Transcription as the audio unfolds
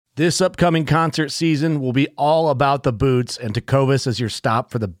This upcoming concert season will be all about the boots, and Tecovas is your stop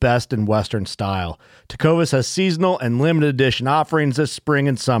for the best in Western style. Tecovas has seasonal and limited edition offerings this spring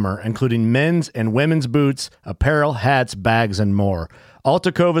and summer, including men's and women's boots, apparel, hats, bags, and more. All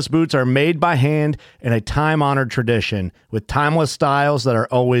Tecovas boots are made by hand in a time-honored tradition with timeless styles that are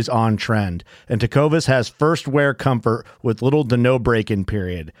always on trend. And Tecovas has first wear comfort with little to no break-in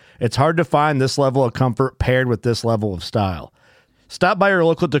period. It's hard to find this level of comfort paired with this level of style. Stop by your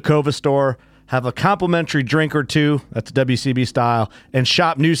local Tecovas store, have a complimentary drink or two, that's WCB style, and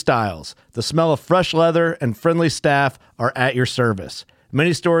shop new styles. The smell of fresh leather and friendly staff are at your service.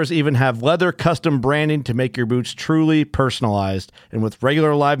 Many stores even have leather custom branding to make your boots truly personalized. And with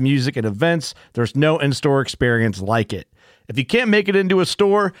regular live music and events, there's no in-store experience like it. If you can't make it into a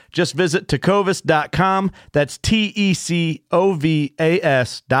store, just visit tecovas.com. That's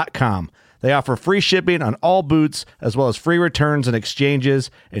TECOVAS.com. They offer free shipping on all boots, as well as free returns and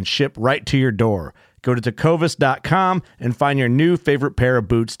exchanges, and ship right to your door. Go to tecovas.com and find your new favorite pair of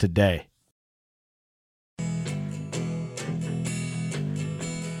boots today.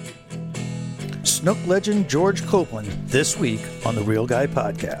 Snook legend George Copeland this week on the Real Guy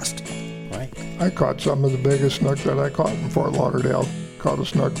Podcast. Right. I caught some of the biggest snook that I caught in Fort Lauderdale. Caught a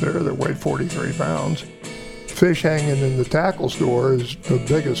snook there that weighed 43 pounds. Fish hanging in the tackle store is the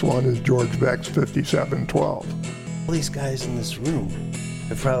biggest one is George Beck's 5712. All these guys in this room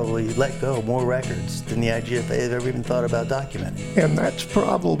have probably let go more records than the IGFA have ever even thought about documenting. And that's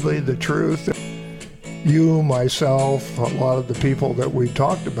probably the truth. You, myself, a lot of the people that we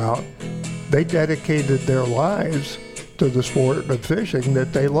talked about, they dedicated their lives to the sport of fishing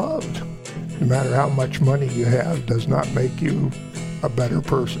that they loved. No matter how much money you have does not make you a better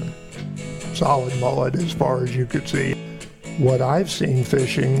person. Solid mullet as far as you could see. What I've seen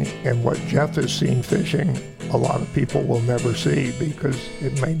fishing and what Jeff has seen fishing, a lot of people will never see because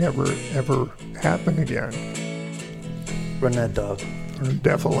it may never, ever happen again. Run that dog.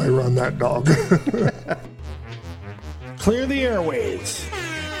 Definitely run that dog. Clear the airways.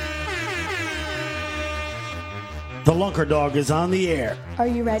 The Lunker Dog is on the air. Are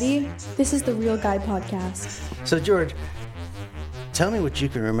you ready? This is the Real Guy Podcast. So, George, tell me what you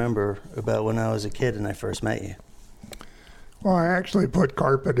can remember about when I was a kid and I first met you. Well, I actually put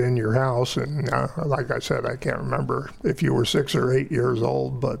carpet in your house, and like I said, I can't remember if you were 6 or 8 years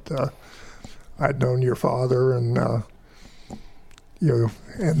old, but I'd known your father, and and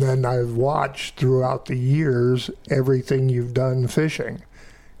then I've watched throughout the years everything you've done fishing,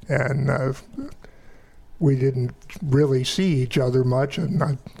 and we didn't really see each other much, and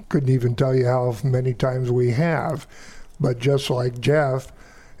I couldn't even tell you how many times we have. But just like Jeff,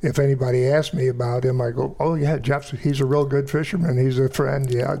 if anybody asked me about him, I go, oh yeah, he's a real good fisherman. He's a friend.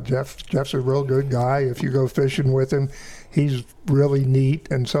 Yeah, Jeff's a real good guy. If you go fishing with him, he's really neat.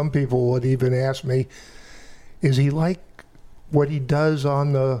 And some people would even ask me, is he like what he does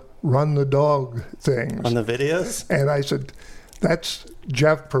on the Run the Dog things? On the videos? And I said, that's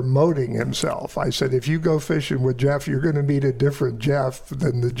Jeff promoting himself. I said, if you go fishing with Jeff, you're going to meet a different Jeff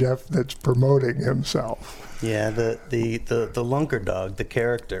than the Jeff that's promoting himself. Yeah, the Lunker Dog, the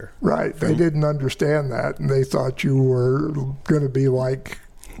character. Right. They didn't understand that, and they thought you were going to be like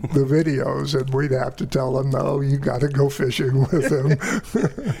the videos, and we'd have to tell them, no, you got to go fishing with him.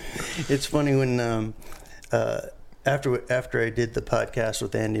 It's funny when after I did the podcast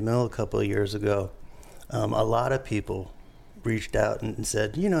with Andy Mill a couple of years ago, a lot of people reached out and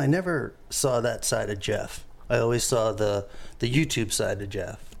said, I never saw that side of Jeff. I always saw the YouTube side of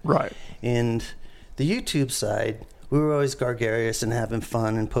Jeff. Right. And the YouTube side, we were always gregarious and having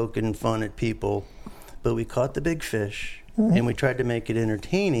fun and poking fun at people, but we caught the big fish, and we tried to make it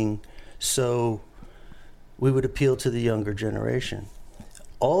entertaining so we would appeal to the younger generation.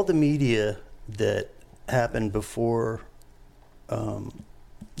 All the media that happened before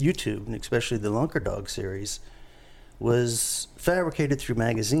YouTube, and especially the Lunker Dog series, was fabricated through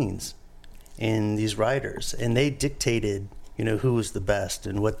magazines and these writers, and they dictated who was the best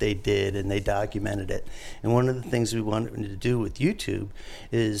and what they did, and they documented it. And one of the things we wanted to do with YouTube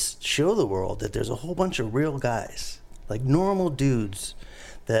is show the world that there's a whole bunch of real guys, like normal dudes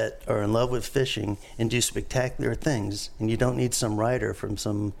that are in love with fishing and do spectacular things, and you don't need some writer from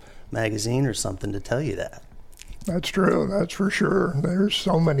some magazine or something to tell you that. That's true. That's for sure. There's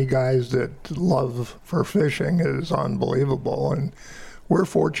so many guys that love for fishing. It is unbelievable. And we're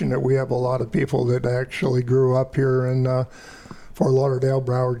fortunate we have a lot of people that actually grew up here in Fort Lauderdale,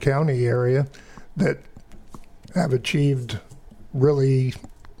 Broward County area that have achieved really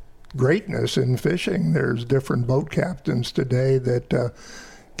greatness in fishing. There's different boat captains today that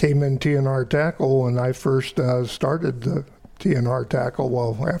came in TNR Tackle when I first started the TNR Tackle.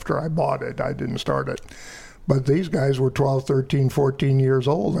 Well, after I bought it, I didn't start it. But these guys were 12, 13, 14 years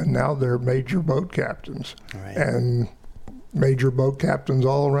old, and now they're major boat captains. Right. And major boat captains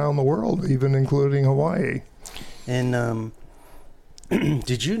all around the world, even including Hawaii. And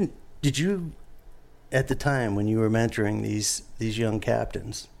did you at the time when you were mentoring these young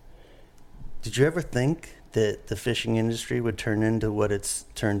captains, did you ever think that the fishing industry would turn into what it's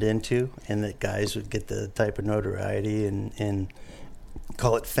turned into, and that guys would get the type of notoriety and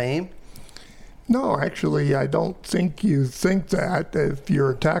call it fame? No, actually, I don't think you think that. If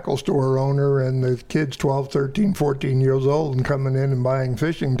you're a tackle store owner and the kid's 12, 13, 14 years old and coming in and buying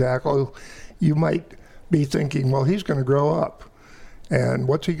fishing tackle, you might be thinking, well, he's going to grow up. And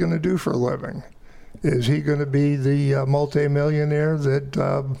what's he going to do for a living? Is he going to be the multimillionaire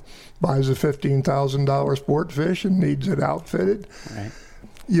that buys a $15,000 sport fish and needs it outfitted? Right.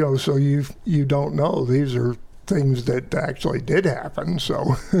 You know, so you don't know. These are things that actually did happen,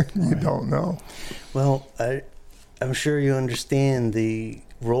 so you don't know. Well, I'm sure you understand the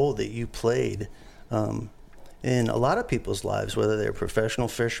role that you played in a lot of people's lives, whether they're professional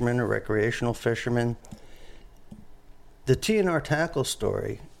fishermen or recreational fishermen. The TNR Tackle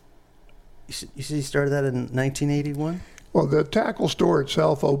story, you see, started that in 1981? Well, the tackle store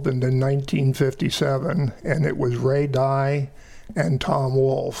itself opened in 1957, and it was Ray Dye and Tom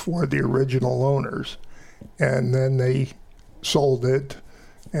Wolf were the original owners. And then they sold it,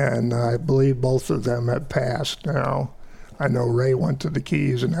 and I believe both of them have passed now. I know Ray went to the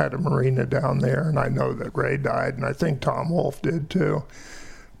Keys and had a marina down there, and I know that Ray died, and I think Tom Wolf did too.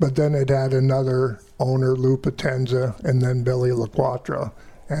 But then it had another owner, Lou Potenza, and then Billy LaQuatra.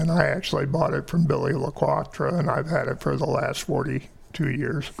 And I actually bought it from Billy LaQuatra, and I've had it for the last 42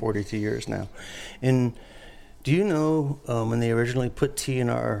 years. 42 years now. And do you know when they originally put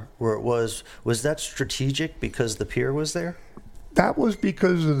TNR where it was that strategic because the pier was there? That was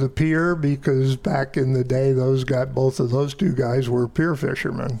because of the pier, because back in the day, both of those two guys were pier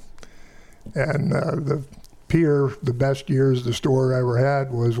fishermen. And the pier, the best years the store ever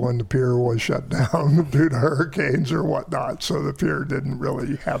had was when the pier was shut down due to hurricanes or whatnot. So the pier didn't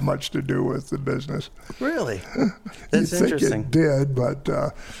really have much to do with the business. Really? That's You'd interesting. think it did, but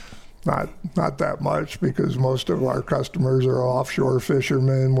not that much, because most of our customers are offshore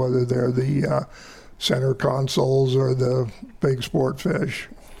fishermen, whether they're the center consoles or the big sport fish.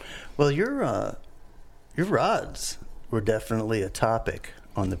 Well, your rods were definitely a topic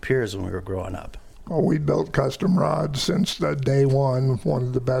on the piers when we were growing up. Well, we built custom rods since the day one. One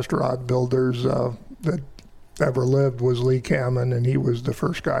of the best rod builders that ever lived was Lee Cammon, and he was the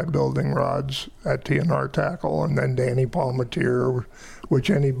first guy building rods at TNR Tackle. And then Danny Palmatier, which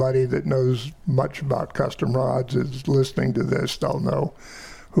anybody that knows much about custom rods is listening to this, they'll know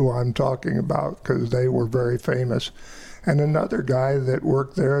who I'm talking about, because they were very famous. And another guy that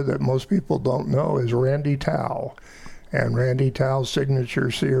worked there that most people don't know is Randy Tao. And Randy Tao's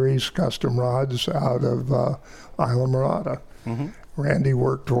signature series custom rods out of Isla Mirada. Mm-hmm. Randy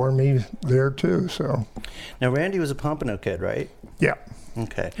worked for me there too. So now Randy was a Pompano kid, right? Yeah.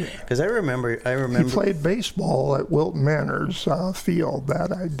 Okay. Because I remember. He played baseball at Wilton Manor's field.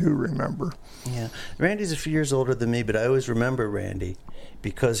 That I do remember. Yeah, Randy's a few years older than me, but I always remember Randy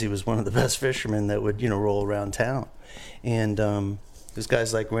because he was one of the best fishermen that would roll around town, and there's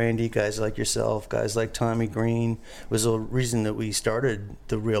guys like Randy, guys like yourself, guys like Tommy Green was the reason that we started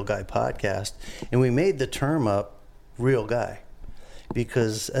the Real Guy podcast, and we made the term up, Real Guy.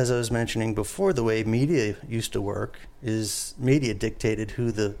 Because, as I was mentioning before, the way media used to work is media dictated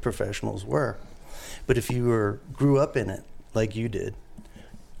who the professionals were. But if you grew up in it, like you did,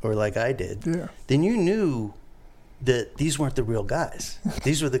 or like I did, then you knew that these weren't the real guys.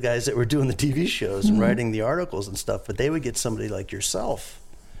 These were the guys that were doing the TV shows and writing the articles and stuff. But they would get somebody like yourself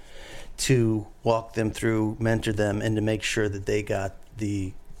to walk them through, mentor them, and to make sure that they got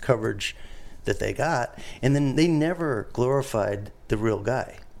the coverage that they got. And then they never glorified the real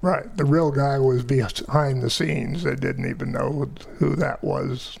guy. Right. The real guy was behind the scenes. They didn't even know who that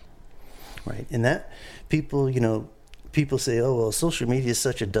was. Right. And that people say, oh, well, social media is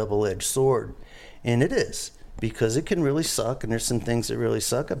such a double-edged sword. And it is, because it can really suck, and there's some things that really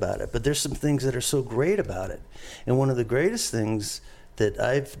suck about it. But there's some things that are so great about it. And one of the greatest things that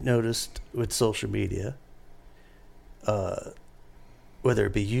I've noticed with social media, whether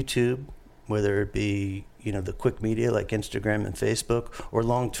it be YouTube, whether it be the quick media like Instagram and Facebook, or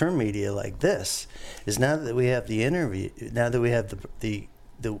long-term media like this, is now that we have the interview, now that we have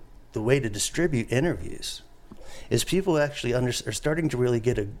the way to distribute interviews, is people actually are starting to really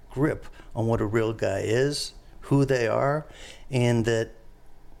get a grip on what a real guy is, who they are, and that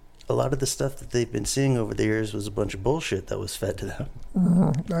a lot of the stuff that they've been seeing over the years was a bunch of bullshit that was fed to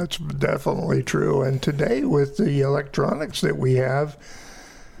them. That's definitely true. And today, with the electronics that we have,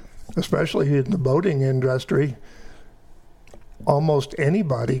 especially in the boating industry, almost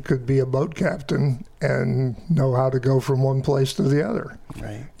anybody could be a boat captain and know how to go from one place to the other.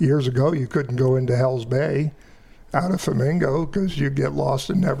 Right. Years ago, you couldn't go into Hell's Bay out of Flamingo because you'd get lost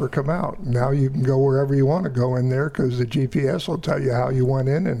and never come out. Now you can go wherever you want to go in there because the GPS will tell you how you went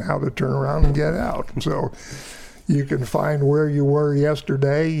in and how to turn around and get out. So you can find where you were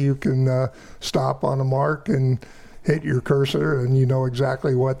yesterday. You can stop on a mark and hit your cursor, and you know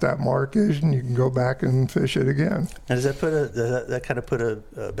exactly what that mark is, and you can go back and fish it again. And does that kind of put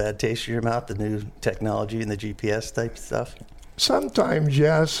a bad taste in your mouth, the new technology and the GPS type stuff? Sometimes,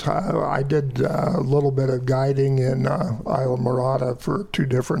 yes. I did a little bit of guiding in Isla Morada for 2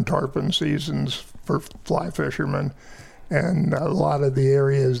 different tarpon seasons for fly fishermen, and a lot of the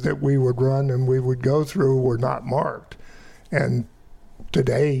areas that we would run and we would go through were not marked. And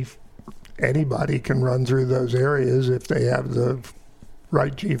today, anybody can run through those areas if they have the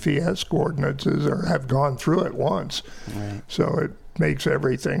right GPS coordinates or have gone through it once. Right. So it makes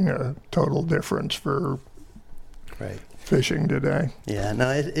everything a total difference for fishing today. Yeah,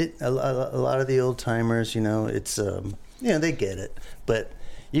 no, a lot of the old timers, it's, they get it, but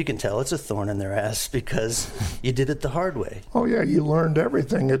you can tell it's a thorn in their ass because you did it the hard way. Oh yeah, you learned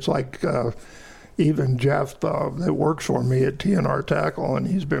everything. It's like, even Jeff that works for me at TNR Tackle, and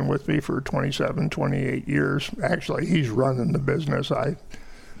he's been with me for 27, 28 years. Actually, he's running the business. I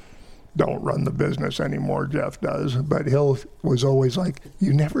don't run the business anymore, Jeff does. But was always like,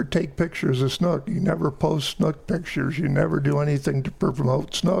 you never take pictures of snook. You never post snook pictures. You never do anything to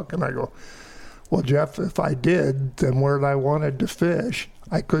promote snook. And I go, well, Jeff, if I did, then where I wanted to fish,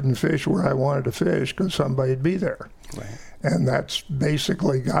 I couldn't fish where I wanted to fish because somebody'd be there. Right. And that's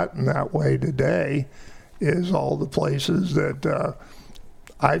basically gotten that way today, is all the places that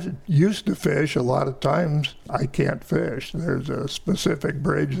I've used to fish. A lot of times I can't fish. There's a specific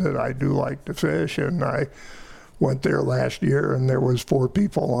bridge that I do like to fish, and I went there last year and there was 4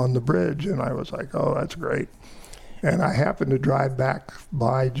 people on the bridge, and I was like, oh, that's great. And I happened to drive back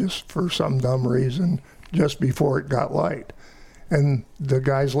by just for some dumb reason just before it got light, and the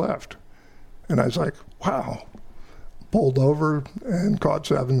guys left. And I was like, wow. Pulled over and caught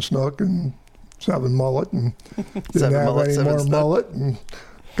 7 snook and 7 mullet, and didn't have any more mullet, and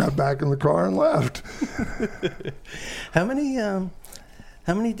got back in the car and left. How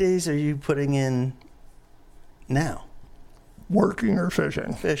many days are you putting in now? Working or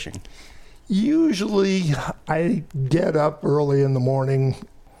fishing? Fishing. Usually I get up early in the morning,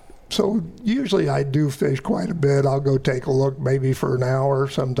 so usually I do fish quite a bit. I'll go take a look maybe for an hour.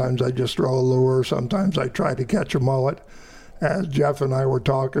 Sometimes I just throw a lure. Sometimes I try to catch a mullet. As Jeff and I were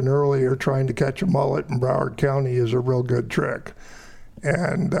talking earlier, trying to catch a mullet in Broward County is a real good trick.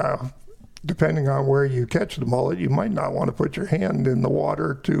 And depending on where you catch the mullet, you might not want to put your hand in the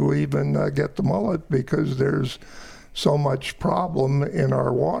water to even get the mullet because there's so much problem in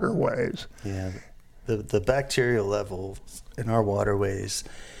our waterways. Yeah, the bacterial levels in our waterways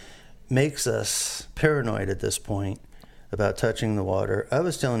makes us paranoid at this point about touching the water. I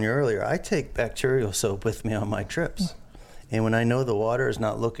was telling you earlier, I take bacterial soap with me on my trips. And when I know the water is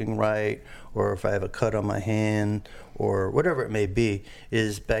not looking right, or if I have a cut on my hand, or whatever it may be,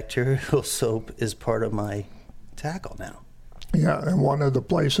 bacterial soap is part of my tackle now. Yeah, and one of the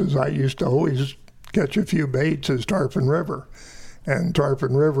places I used to always catch a few baits is Tarpon River. And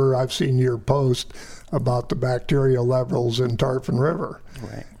Tarpon River, I've seen your post about the bacterial levels in Tarpon River.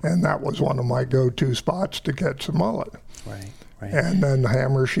 Right. And that was one of my go-to spots to catch the mullet. Right, right. And then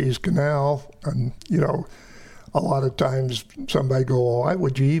Hammershees Canal, and, a lot of times somebody go, oh, why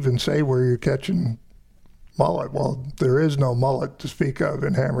would you even say where you're catching mullet? Well, there is no mullet to speak of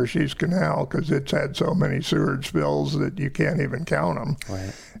in Hammershees Canal because it's had so many sewage spills that you can't even count them.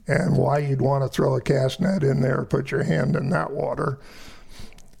 Right. And why you'd want to throw a cast net in there, put your hand in that water,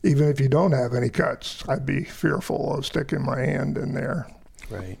 even if you don't have any cuts, I'd be fearful of sticking my hand in there.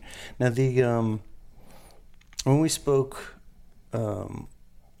 Right. Now, when we spoke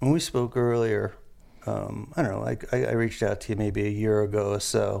earlier, I don't know, I reached out to you maybe a year ago or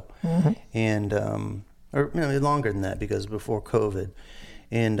so, and or longer than that because before COVID,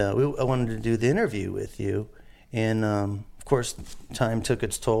 and I wanted to do the interview with you, and of course time took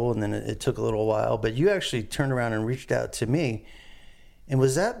its toll, and then it took a little while, but you actually turned around and reached out to me. And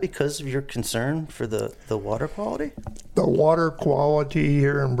was that because of your concern for the water quality? The water quality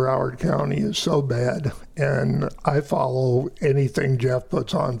here in Broward County is so bad, and I follow anything Jeff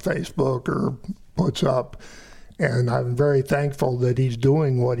puts on Facebook or puts up, And I'm very thankful that he's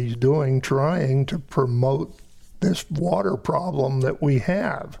doing what he's doing, trying to promote this water problem that we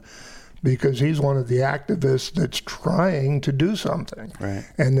have, because he's one of the activists that's trying to do something. Right.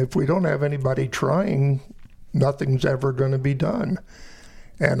 And if we don't have anybody trying, nothing's ever going to be done.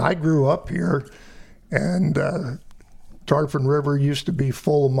 And I grew up here, and Tarpon River used to be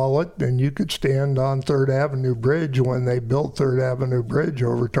full of mullet, and you could stand on 3rd Avenue Bridge when they built 3rd Avenue Bridge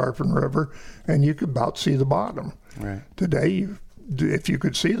over Tarpon River, and you could about see the bottom. Right. Today, if you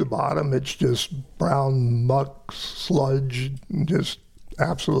could see the bottom, it's just brown muck, sludge, just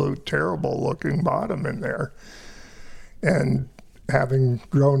absolute terrible looking bottom in there. And having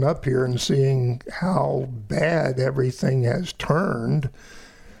grown up here and seeing how bad everything has turned,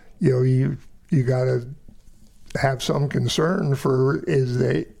 you got to have some concern for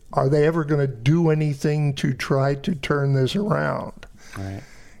are they ever going to do anything to try to turn this around? Right.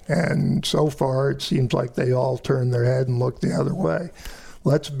 And so far, it seems like they all turn their head and look the other way.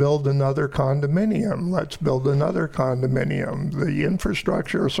 Let's build another condominium. Let's build another condominium. The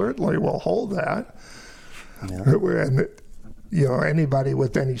infrastructure certainly will hold that. Yeah. And, anybody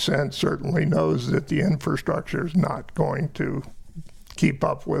with any sense certainly knows that the infrastructure is not going to keep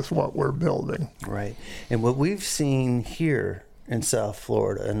up with what we're building. Right. And what we've seen here in South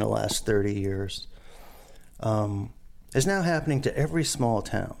Florida in the last 30 years is now happening to every small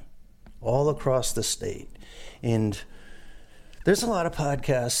town all across the state. And there's a lot of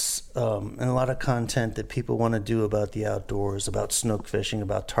podcasts and a lot of content that people want to do about the outdoors, about snook fishing,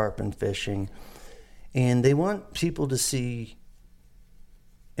 about tarpon fishing. And they want people to see,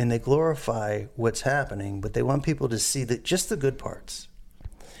 and they glorify what's happening, but they want people to see just the good parts.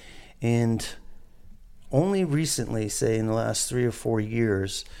 And only recently, say in the last 3 or 4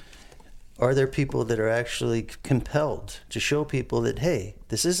 years, are there people that are actually compelled to show people that, hey,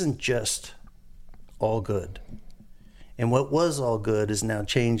 this isn't just all good. And what was all good is now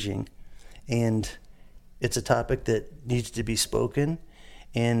changing. And it's a topic that needs to be spoken.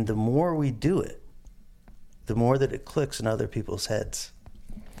 And the more we do it, the more that it clicks in other people's heads.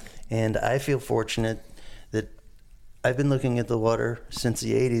 And I feel fortunate that I've been looking at the water since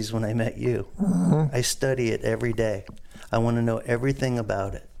the 80s when I met you. Mm-hmm. I study it every day. I want to know everything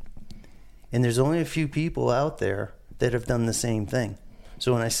about it. And there's only a few people out there that have done the same thing.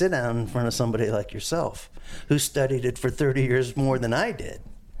 So when I sit down in front of somebody like yourself, who studied it for 30 years more than I did,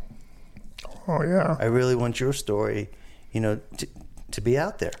 oh yeah, I really want your story, to be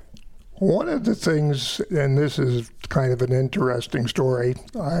out there. One of the things, and this is kind of an interesting story,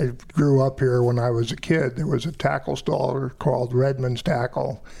 I grew up here when I was a kid. There was a tackle stall called Redmond's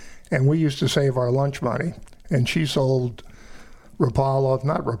Tackle, and we used to save our lunch money. And she sold creek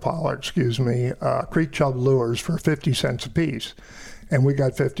chub lures for 50 cents a piece. And we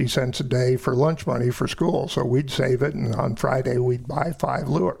got 50 cents a day for lunch money for school. So we'd save it, and on Friday we'd buy 5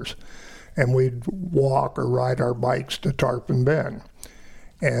 lures. And we'd walk or ride our bikes to Tarpon Bend.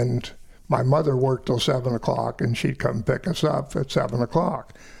 And my mother worked till 7 o'clock, and she'd come pick us up at 7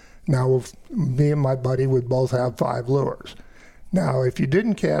 o'clock. Now, me and my buddy would both have 5 lures. Now, if you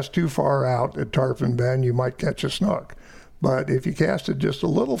didn't cast too far out at Tarpon Bend, you might catch a snook. But if you cast it just a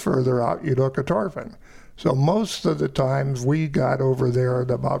little further out, you'd hook a tarpon. So most of the times we got over there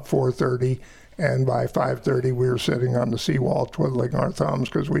at about 4:30, and by 5:30 we were sitting on the seawall twiddling our thumbs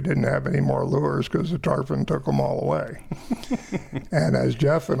because we didn't have any more lures because the tarpon took them all away. And as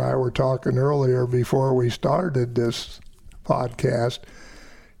Jeff and I were talking earlier before we started this podcast,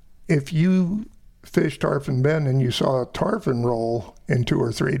 if you fished Tarpon Bend and you saw a tarpon roll in 2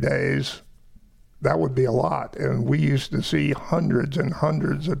 or 3 days, that would be a lot. And we used to see hundreds and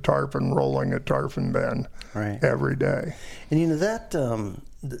hundreds of tarpon rolling at Tarpon Bend every day. And that,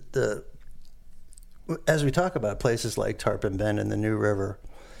 as we talk about places like Tarpon Bend and the New River,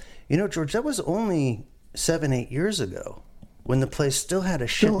 George, that was only 7-8 years ago when the place still had a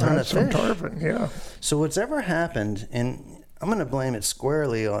shit ton of fish. Tarpon, yeah. So what's ever happened, and I'm going to blame it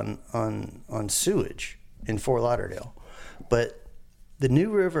squarely on sewage in Fort Lauderdale, but the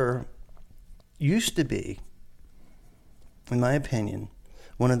New River used to be, in my opinion,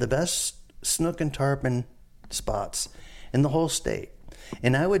 one of the best snook and tarpon spots in the whole state.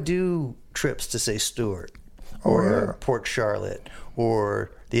 And I would do trips to, say, Stewart or Port Charlotte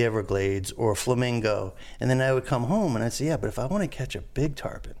or the Everglades or Flamingo. And then I would come home and I'd say, yeah, but if I want to catch a big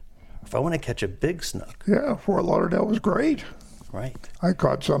tarpon, if I want to catch a big snook. Yeah, Fort Lauderdale was great. Right. I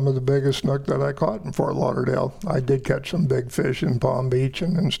caught some of the biggest snook that I caught in Fort Lauderdale. I did catch some big fish in Palm Beach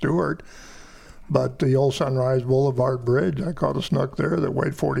and in Stewart. But the old Sunrise Boulevard Bridge, I caught a snook there that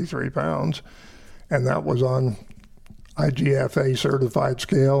weighed 43 pounds. And that was on IGFA certified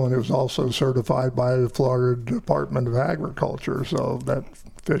scale, and it was also certified by the Florida Department of Agriculture. So that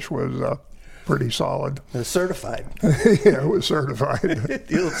fish was pretty solid. It was certified. Yeah, it was certified.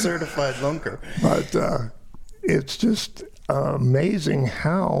 The old certified lunker. But it's just amazing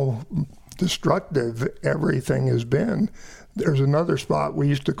how destructive everything has been. There's another spot we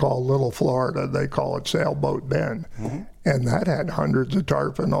used to call Little Florida. They call it Sailboat Bend. Mm-hmm. And that had hundreds of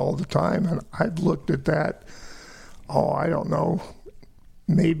tarpon all the time. And I've looked at that, I don't know,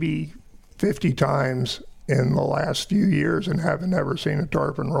 maybe 50 times in the last few years and haven't ever seen a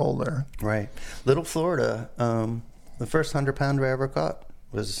tarpon roll there. Right. Little Florida, the first 100-pounder I ever caught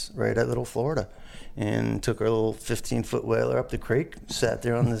was right at Little Florida. And took our little 15-foot whaler up the creek, sat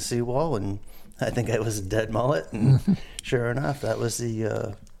there on the seawall, and I think I was a dead mullet. And sure enough, that was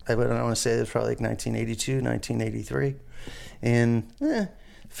I want to say it was probably like 1982, 1983. And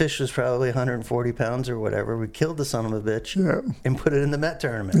fish was probably 140 pounds or whatever. We killed the son of a bitch and put it in the Met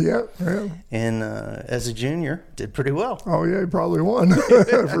tournament. Yeah. And as a junior, did pretty well. Oh, yeah, he probably won,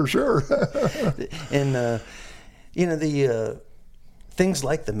 for sure. And, the things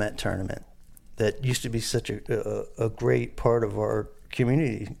like the Met tournament that used to be such a great part of our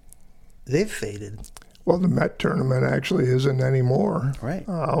community, they've faded. Well, the Met tournament actually isn't anymore. Right.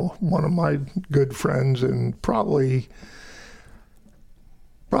 One of my good friends and probably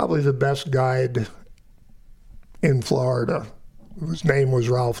the best guide in Florida, his name was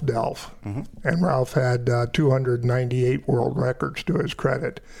Ralph Delph. Mm-hmm. And Ralph had 298 world records to his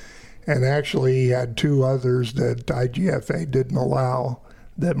credit. And actually he had two others that IGFA didn't allow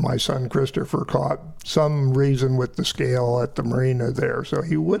that my son Christopher caught some reason with the scale at the marina there. So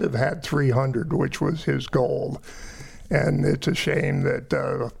he would have had 300, which was his goal. And it's a shame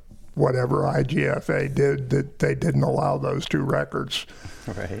that whatever IGFA did, that they didn't allow those two records.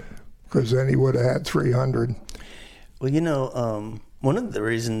 Right. Because then he would have had 300. Well, one of the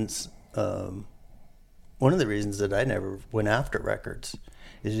reasons that I never went after records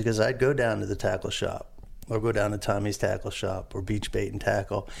is because I'd go down to the tackle shop, or go down to Tommy's tackle shop or Beach Bait and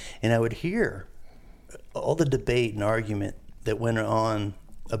Tackle, and I would hear all the debate and argument that went on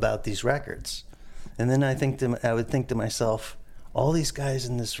about these records. And then I would think to myself, all these guys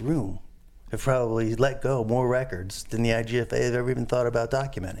in this room have probably let go more records than the IGFA have ever even thought about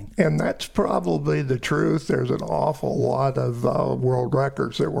documenting. And that's probably the truth. There's an awful lot of world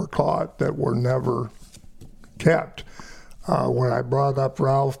records that were caught that were never kept. When I brought up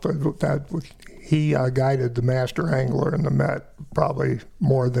Ralph, he guided the master angler in the Met probably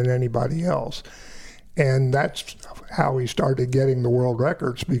more than anybody else. And that's how he started getting the world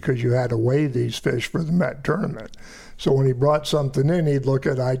records, because you had to weigh these fish for the Met tournament. So when he brought something in, he'd look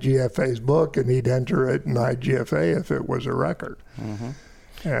at IGFA's book and he'd enter it in IGFA if it was a record. Mm-hmm.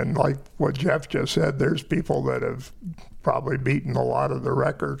 And like what Jeff just said, there's people that have probably beaten a lot of the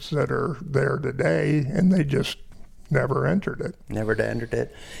records that are there today, and they just never entered it. Never entered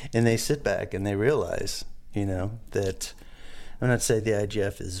it. And they sit back and they realize, that I'm not saying the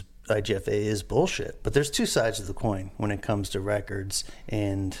IGFA is bullshit, but there's two sides of the coin when it comes to records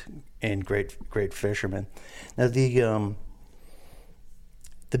and great fishermen. Now the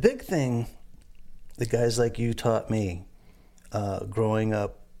big thing the guys like you taught me growing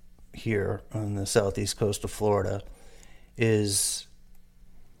up here on the southeast coast of Florida is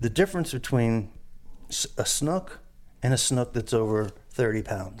the difference between a snook and a snook that's over 30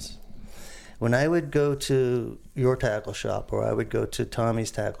 pounds. When I would go to your tackle shop, or I would go to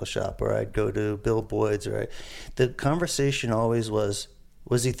Tommy's tackle shop, or I'd go to Bill Boyd's, the conversation always was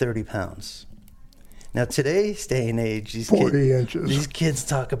he 30 pounds? Now, today's day and age, these kids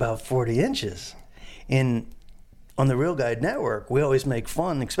talk about 40 inches. And on the Real Guide Network, we always make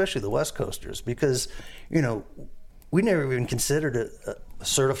fun, especially the West Coasters, because, we never even considered a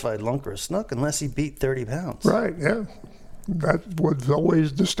certified lunker a snook unless he beat 30 pounds. Right, yeah. That was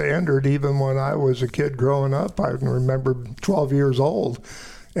always the standard. Even when I was a kid growing up, I can remember 12 years old.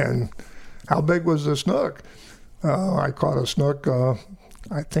 And how big was the snook? I caught a snook,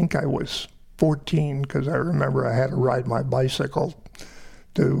 I think I was 14, because I remember I had to ride my bicycle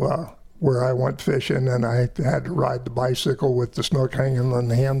to where I went fishing, and I had to ride the bicycle with the snook hanging on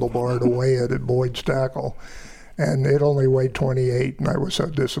the handlebar to weigh it at Boyd's Tackle. And it only weighed 28, and I was so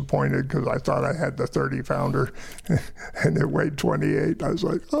disappointed because I thought I had the 30-pounder, and it weighed 28. I was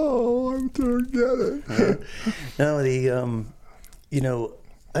like, oh, I'm going to get it. No,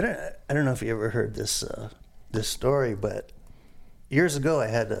 I don't know if you ever heard this story, but years ago I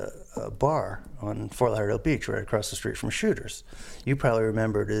had a bar on Fort Lauderdale Beach right across the street from Shooters. You probably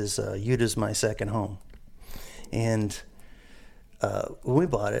remember it as Utah's My Second Home. And when we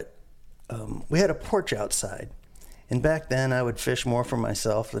bought it, we had a porch outside. And back then, I would fish more for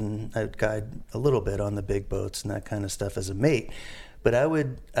myself, and I would guide a little bit on the big boats and that kind of stuff as a mate. But I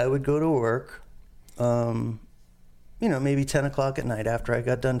would go to work, maybe 10 o'clock at night after I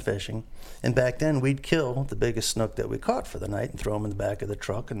got done fishing. And back then, we'd kill the biggest snook that we caught for the night and throw them in the back of the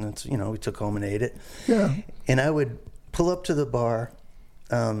truck, and it's, we took home and ate it. Yeah. And I would pull up to the bar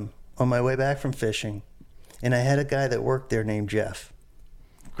on my way back from fishing, and I had a guy that worked there named Jeff.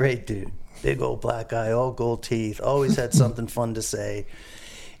 Great dude. Big old black guy, all gold teeth, always had something fun to say.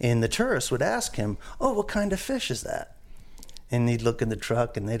 And the tourists would ask him, "Oh, what kind of fish is that?" And he'd look in the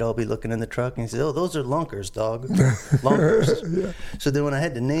truck, and they'd all be looking in the truck, and he'd say, "Oh, those are lunkers, dog. Lunkers." Yeah. So then when I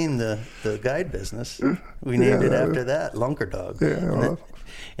had to name the guide business, we named it after that, Lunker Dog. Yeah,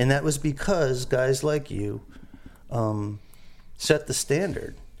 and that was because guys like you set the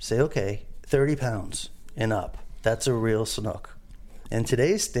standard. Say, okay, 30 pounds and up. That's a real snook. And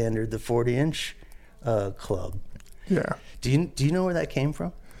today's standard, the 40-inch club. Yeah. Do you know where that came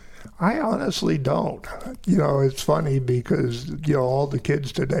from? I honestly don't. It's funny because, all the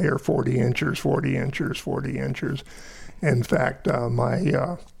kids today are 40 inchers, 40 inchers, 40 inchers. In fact,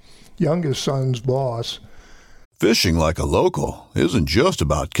 my youngest son's boss. Fishing like a local isn't just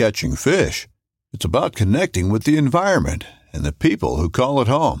about catching fish. It's about connecting with the environment and the people who call it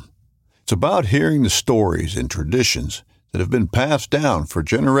home. It's about hearing the stories and traditions that have been passed down for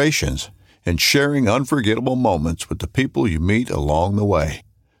generations and sharing unforgettable moments with the people you meet along the way.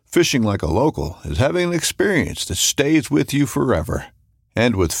 Fishing like a local is having an experience that stays with you forever.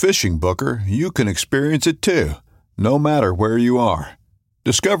 And with Fishing Booker, you can experience it too, no matter where you are.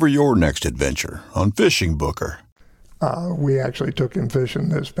 Discover your next adventure on Fishing Booker. We actually took him fishing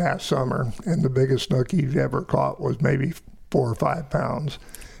this past summer, and the biggest snook he ever caught was maybe 4 or 5 pounds.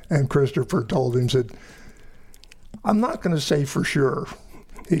 And Christopher told him, said, "I'm not going to say for sure."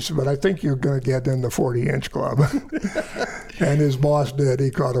 He said, "But I think you're going to get in the 40-inch club." And his boss did.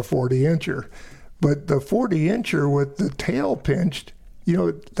 He caught a 40-incher. But the 40-incher with the tail pinched,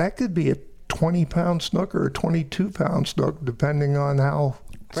 that could be a 20-pound snook or a 22-pound snook, depending on how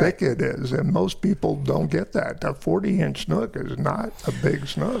thick it is. And most people don't get that. A 40-inch snook is not a big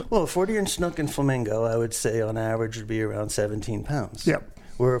snook. Well, a 40-inch snook in flamingo, I would say on average would be around 17 pounds. Yep.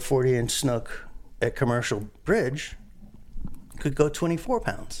 Where a 40-inch snook at Commercial Bridge could go 24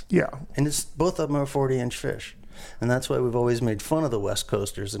 pounds. Yeah. And both of them are 40-inch fish. And that's why we've always made fun of the West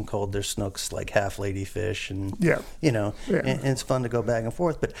Coasters and called their snooks like half lady fish. And, and it's fun to go back and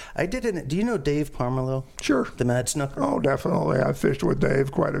forth. But I did it. Do you know Dave Parmelo? Sure. The Mad Snooker? Oh, definitely. I've fished with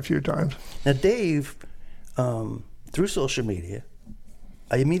Dave quite a few times. Now, Dave, through social media,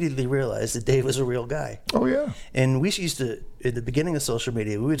 I immediately realized that Dave was a real guy. Oh, yeah. And we used to, at the beginning of social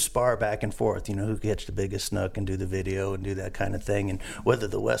media, we would spar back and forth, who could catch the biggest snook and do the video and do that kind of thing, and whether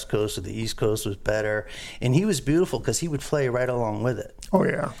the West Coast or the East Coast was better. And he was beautiful because he would play right along with it. Oh,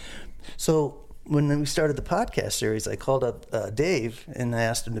 yeah. So when we started the podcast series, I called up Dave and I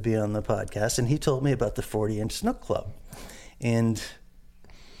asked him to be on the podcast, and he told me about the 40-inch Snook Club. And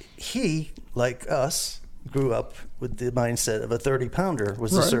he, like us, grew up with the mindset of a 30-pounder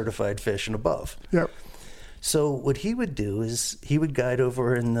was a certified fish and above. Yep. So what he would do is he would guide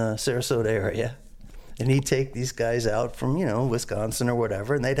over in the Sarasota area, and he'd take these guys out from, Wisconsin or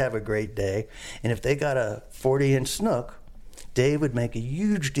whatever, and they'd have a great day. And if they got a 40-inch snook, Dave would make a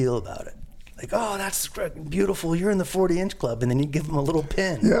huge deal about it. Like, "Oh, that's beautiful. You're in the 40-inch club." And then he'd give him a little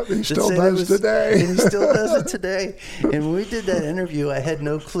pin. Yep, he still does today. And he still does it today. And when we did that interview, I had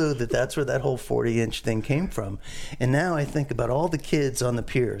no clue that that's where that whole 40-inch thing came from. And now I think about all the kids on the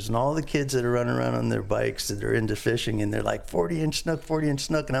piers and all the kids that are running around on their bikes that are into fishing, and they're like, 40-inch snook, 40-inch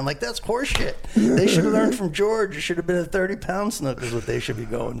snook. And I'm like, that's horseshit. They should have learned from George. It should have been a 30-pound snook is what they should be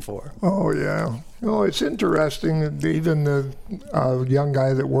going for. Oh, yeah. Oh, it's interesting. Even the young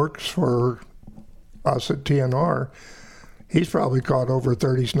guy that works for us at TNR, he's probably caught over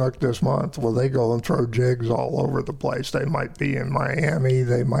 30 snook this month. Well, they go and throw jigs all over the place. They might be in Miami,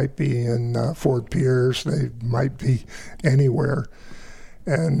 they might be in Fort Pierce, they might be anywhere.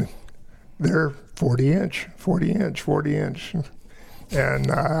 And they're 40-inch.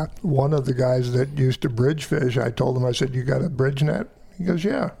 And one of the guys that used to bridge fish, I told him, I said, "You got a bridge net?" He goes,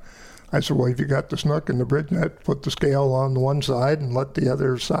 "Yeah." I said, "Well, if you got the snook in the bridge net, put the scale on one side and let the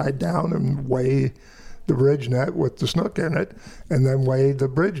other side down and weigh the bridge net with the snook in it, and then weigh the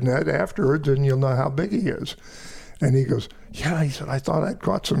bridge net afterwards, and you'll know how big he is." And he goes, "Yeah," he said, "I thought I'd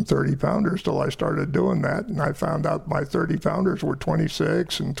caught some 30-pounders till I started doing that, and I found out my 30-pounders were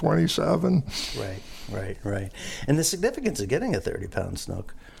 26 and 27. Right. And the significance of getting a 30-pound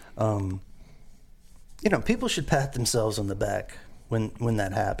snook, people should pat themselves on the back when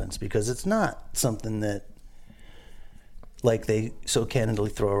that happens, because it's not something that like they so candidly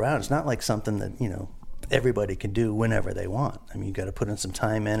throw around. It's not like something that, everybody can do whenever they want. I mean, you got to put in some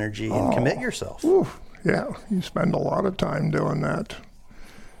time, energy, and commit yourself. Yeah, you spend a lot of time doing that.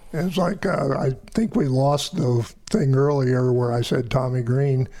 It's like, I think we lost the thing earlier where I said Tommy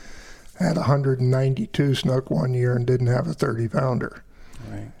Green had 192 snook one year and didn't have a 30-pounder.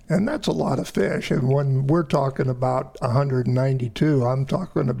 Right. And that's a lot of fish. And when we're talking about 192, I'm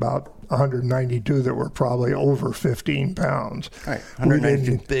talking about 192 that were probably over 15 pounds. Right,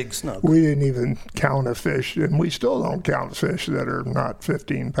 192 big snook. We didn't even count a fish, and we still don't count fish that are not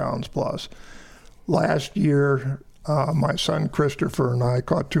 15 pounds plus. Last year, my son Christopher and I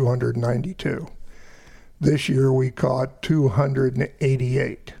caught 292. This year we caught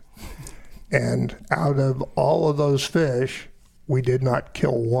 288. And out of all of those fish, we did not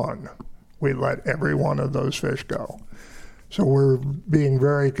kill one. We let every one of those fish go. So we're being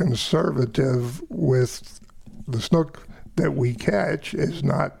very conservative with the snook that we catch, is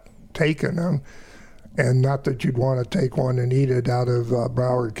not taking them. And not that you'd want to take one and eat it out of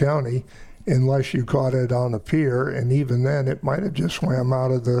Broward County unless you caught it on a pier. And even then, it might have just swam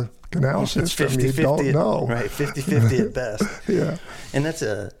out of the canal system. 50, you don't know. Right, 50-50 at best. Yeah. And that's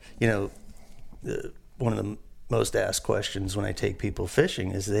one of the most asked questions when I take people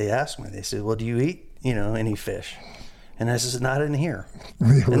fishing is they ask me, they say, well, do you eat, any fish? And I said, not in here.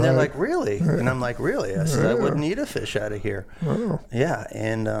 Right. And they're like, really? And I'm like, really? I said, I wouldn't eat a fish out of here. Oh. Yeah.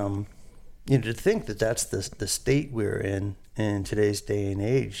 And, to think that that's the state we're in today's day and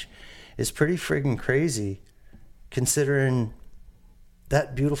age is pretty friggin' crazy, considering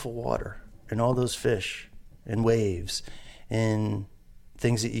that beautiful water and all those fish and waves and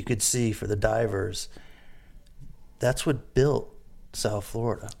things that you could see for the divers. That's what built South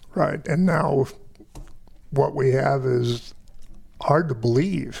Florida. Right. And now what we have is hard to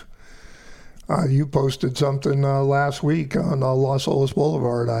believe. You posted something last week on Los Olas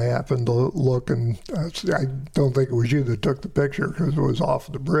Boulevard. I happened to look, and I don't think it was you that took the picture because it was off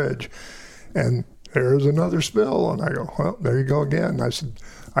the bridge. And there's another spill. And I go, well, there you go again. I said,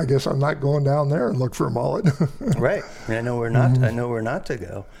 I guess I'm not going down there and look for a mullet. Right. And I know we're not. I know we're not to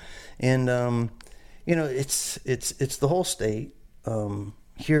go. And it's the whole state.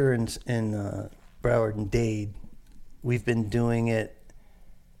 Here in Broward and Dade, we've been doing it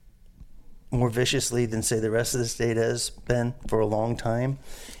more viciously than, say, the rest of the state has been for a long time.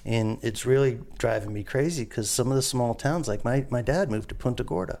 And it's really driving me crazy because some of the small towns, like my dad moved to Punta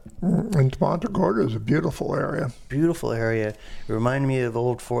Gorda. And Punta Gorda is a beautiful area. Beautiful area. It reminded me of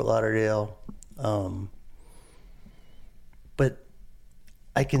old Fort Lauderdale. But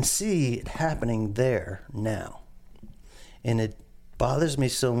I can see it happening there now. And it bothers me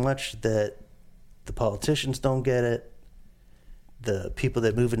so much that the politicians don't get it. The people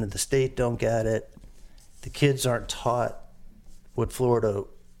that move into the state don't get it. The kids aren't taught what Florida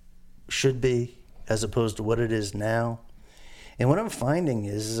should be as opposed to what it is now. And what I'm finding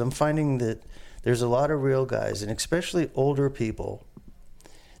is I'm finding that there's a lot of real guys, and especially older people,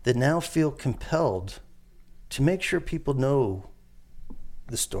 that now feel compelled to make sure people know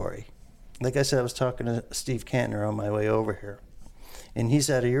the story. Like I said, I was talking to Steve Cantner on my way over here, and he's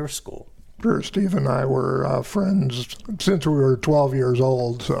out of your school. Sure, Steve and I were friends since we were 12 years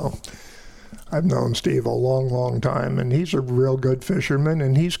old, so I've known Steve a long, long time, and he's a real good fisherman,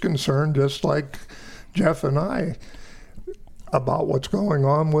 and he's concerned just like Jeff and I about what's going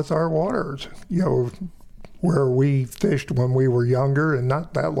on with our waters. Where we fished when we were younger and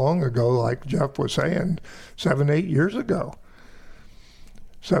not that long ago, like Jeff was saying, 7-8 years ago.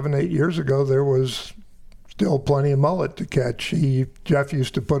 7-8 years ago, there was still plenty of mullet to catch. Jeff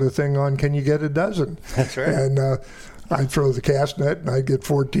used to put a thing on, can you get a dozen? That's right. And I'd throw the cast net, and I'd get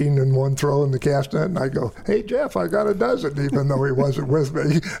 14 in one throw in the cast net, and I'd go, hey, Jeff, I got a dozen, even though he wasn't with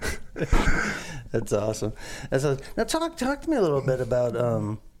me. That's awesome. Now talk to me a little bit about,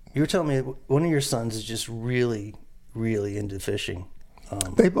 you were telling me one of your sons is just really, really into fishing.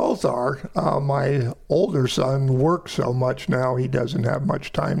 They both are. My older son works so much now, he doesn't have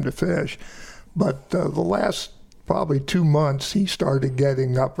much time to fish. But the last probably 2 months, he started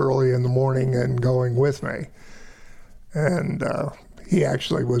getting up early in the morning and going with me. And he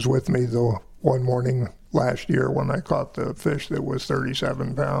actually was with me the one morning last year when I caught the fish that was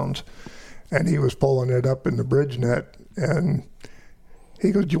 37 pounds. And he was pulling it up in the bridge net. And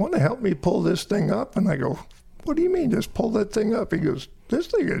he goes, do you want to help me pull this thing up? And I go, what do you mean, just pull that thing up? He goes, this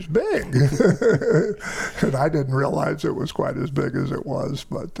thing is big. And I didn't realize it was quite as big as it was.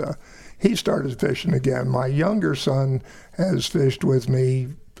 But he started fishing again. My younger son has fished with me,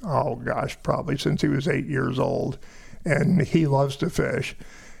 probably since he was 8 years old. And he loves to fish.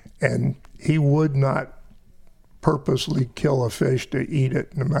 And he would not purposely kill a fish to eat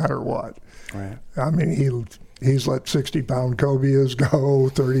it no matter what. Right. I mean, he's let 60-pound cobias go,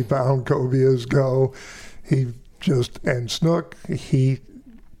 30-pound cobias go. And snook,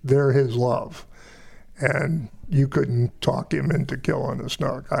 they're his love. And you couldn't talk him into killing a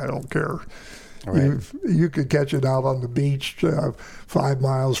snook. I don't care. Right. You could catch it out on the beach 5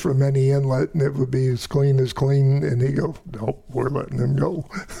 miles from any inlet, and it would be as clean, and he'd go, nope, we're letting him go.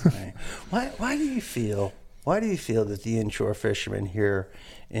 Right. Why do you feel that the inshore fishermen here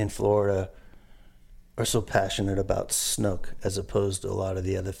in Florida are so passionate about snook as opposed to a lot of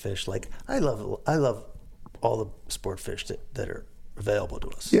the other fish? Like, I love all the sport fish that are available to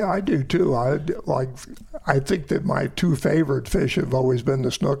us. Yeah, I do too. I think that my two favorite fish have always been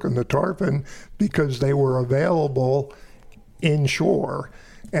the snook and the tarpon because they were available inshore.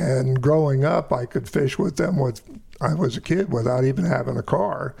 And growing up, I could fish with them I was a kid without even having a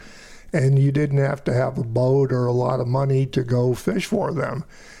car. And you didn't have to have a boat or a lot of money to go fish for them.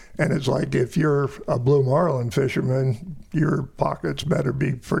 And it's like, if you're a blue marlin fisherman, your pockets better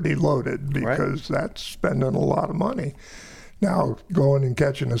be pretty loaded because that's spending a lot of money. Now, going and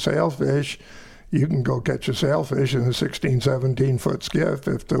catching a sailfish, you can go catch a sailfish in a 16, 17-foot skiff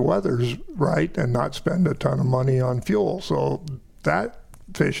if the weather's right and not spend a ton of money on fuel. So that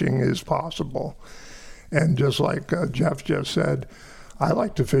fishing is possible. And just like Jeff just said, I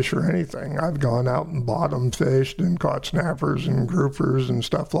like to fish for anything. I've gone out and bottom fished and caught snappers and groupers and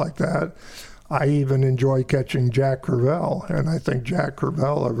stuff like that. I even enjoy catching jack crevalle, and I think jack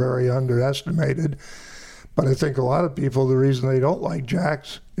crevalle are very underestimated. But I think a lot of people, the reason they don't like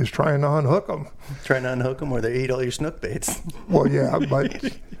jacks is trying to unhook them. Trying to unhook them or they eat all your snook baits. Well, yeah,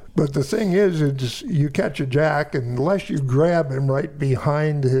 but the thing is you catch a jack, and unless you grab him right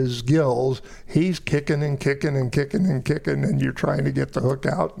behind his gills, he's kicking and kicking and kicking and kicking, and you're trying to get the hook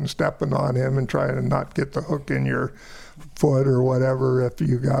out and stepping on him and trying to not get the hook in your foot or whatever if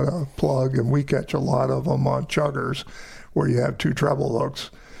you got a plug. And we catch a lot of them on chuggers where you have two treble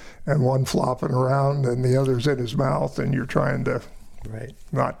hooks and one flopping around and the other's in his mouth, and you're trying to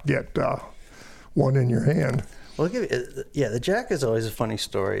not get one in your hand. Well, the jack is always a funny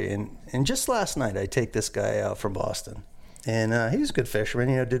story. And just last night, I take this guy out from Boston. And he was a good fisherman,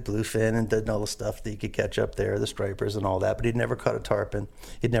 did bluefin and did all the stuff that you could catch up there, the stripers and all that. But he'd never caught a tarpon,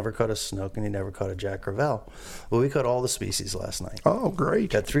 he'd never caught a snook, and he'd never caught a jack crevalle. Well, we caught all the species last night. Oh, great.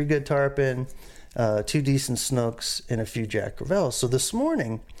 Got 3 good tarpon, 2 decent snooks, and a few jack crevalles. So this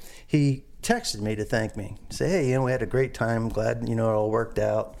morning, he texted me to thank me. Say, hey, we had a great time. Glad, it all worked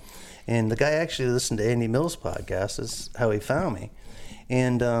out. And the guy actually listened to Andy Mills' podcast. That's how he found me.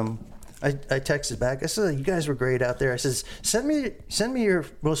 And I texted back. I said, you guys were great out there. I says, send me your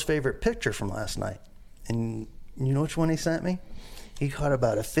most favorite picture from last night. And you know which one he sent me? He caught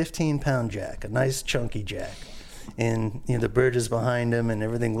about a 15-pound jack, a nice chunky jack. And the bridge is behind him and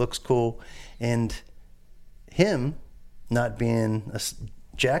everything looks cool. And him not being a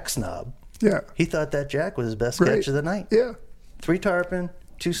jack snob, he thought that jack was his best catch of the night. Yeah. 3 tarpon,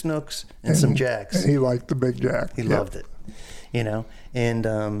 2 snooks, and some jacks. And he liked the big jack. He loved it.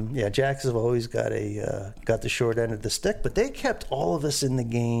 And jacks have always got the short end of the stick, but they kept all of us in the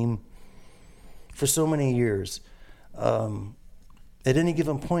game for so many years. At any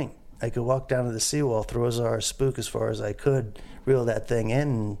given point, I could walk down to the seawall, throw a spook as far as I could, reel that thing in,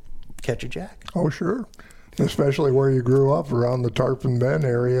 and catch a jack. Oh, sure. Especially where you grew up around the Tarpon Bend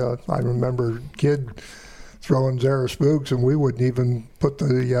area. I remember a kid throwing Zara spooks, and we wouldn't even put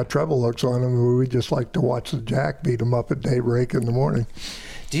the treble hooks on them. We just like to watch the jack beat them up at daybreak in the morning.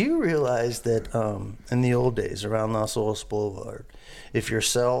 Do you realize that in the old days around Los Olas Boulevard, if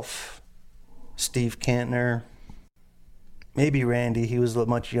yourself, Steve Kantner, maybe Randy, he was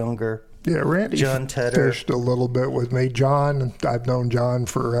much younger. Yeah, Randy John Tedder fished a little bit with me. John, I've known John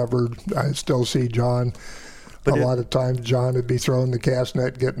forever. I still see John. But a lot of times John would be throwing the cast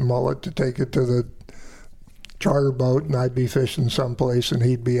net, getting mullet to take it to the charter boat, and I'd be fishing someplace, and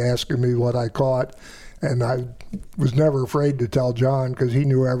he'd be asking me what I caught. And I was never afraid to tell John because he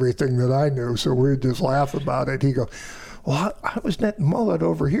knew everything that I knew, so we'd just laugh about it. He'd go, well, I was netting mullet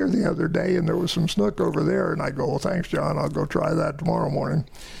over here the other day, and there was some snook over there. And I go, well, thanks, John. I'll go try that tomorrow morning.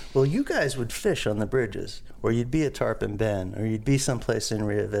 Well, you guys would fish on the bridges, or you'd be at Tarpon Bend, or you'd be someplace in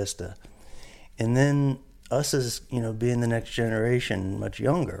Rio Vista. And then us as, being the next generation, much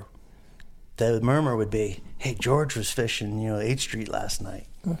younger, the murmur would be, hey, George was fishing, 8th Street last night.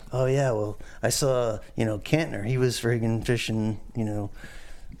 Oh, yeah, well, I saw, Kantner. He was friggin' fishing,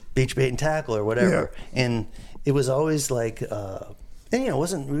 beach bait and tackle or whatever. Yeah. And it was always like, we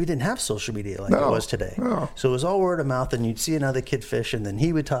didn't have social media like it was today. No. So it was all word of mouth, and you'd see another kid fish, and then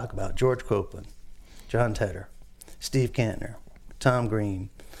he would talk about George Copeland, John Tedder, Steve Kantner, Tom Green.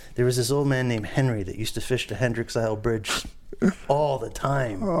 There was this old man named Henry that used to fish the Hendricks Isle Bridge all the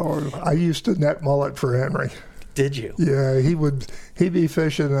time. Oh, I used to net mullet for Henry. Did you? Yeah, he'd be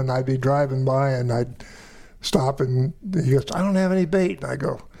fishing and I'd be driving by and I'd stop and he goes, I don't have any bait. And I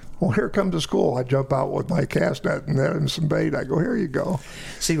go, well, here comes the school. I jump out with my cast net and net him some bait. I go, here you go.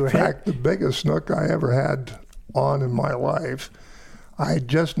 See, in fact, the biggest snook I ever had on in my life, I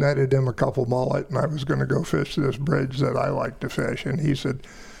just netted him a couple mullet and I was going to go fish this bridge that I like to fish. And he said,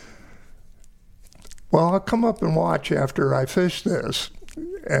 well, I'll come up and watch after I fish this.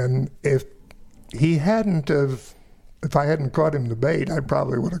 And if I hadn't caught him the bait, I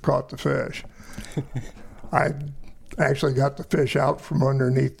probably would have caught the fish. I actually got the fish out from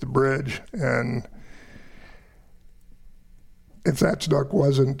underneath the bridge, and if that snook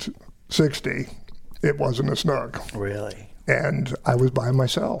wasn't 60, it wasn't a snook. Really? And I was by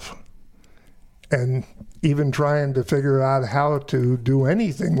myself. And even trying to figure out how to do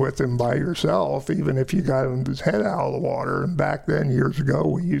anything with him by yourself, even if you got him his head out of the water. And back then, years ago,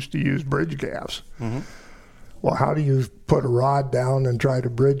 we used to use bridge gaffs. Mm-hmm. Well, how do you put a rod down and try to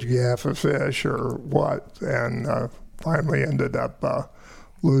bridge gaff a fish or what? And finally ended up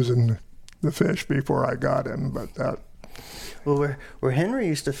losing the fish before I got him. But well, where Henry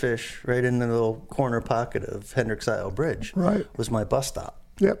used to fish, right in the little corner pocket of Hendricks Isle Bridge, right, was my bus stop.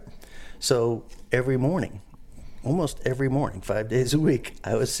 Yep. So every morning, almost every morning, 5 days a week,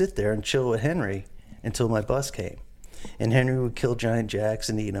 I would sit there and chill with Henry until my bus came. And Henry would kill giant jacks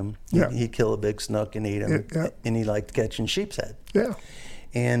and eat them. Yeah. He'd kill a big snook and eat them. Yeah. And he liked catching sheep's head. Yeah.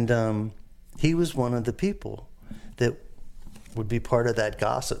 And he was one of the people that would be part of that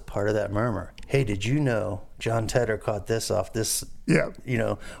gossip, part of that murmur. Hey, did you know John Tedder caught this off this? Yeah. You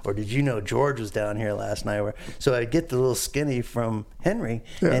know, or did you know George was down here last night? So I'd get the little skinny from Henry.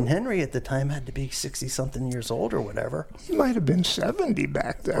 Yeah. And Henry at the time had to be 60-something years old or whatever. He might have been 70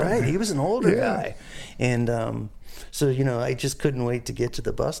 back then. Right. He was an older Yeah. guy. And so, you know, I just couldn't wait to get to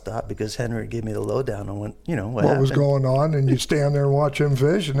the bus stop because Henry would give me the lowdown on what was going on, and you stand there and watch him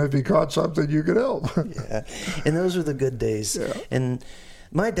fish, and if he caught something, you could help. Yeah, and those were the good days. Yeah. And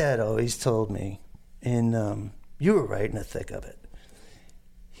my dad always told me, and you were right in the thick of it.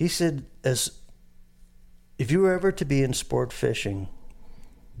 He said, if you were ever to be in sport fishing,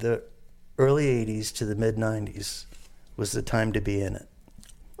 the early 80s to the mid-90s was the time to be in it.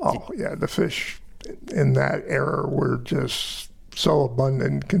 Oh, yeah, the fish in that era were just so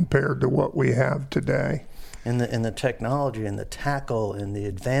abundant compared to what we have today. And the technology and the tackle and the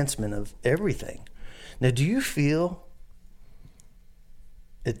advancement of everything. Now, do you feel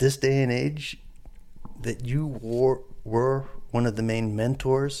at this day and age that you were one of the main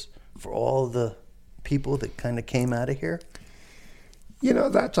mentors for all the people that kind of came out of here? You know,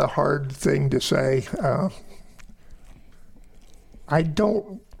 that's a hard thing to say. I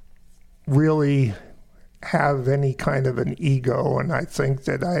don't really have any kind of an ego, and I think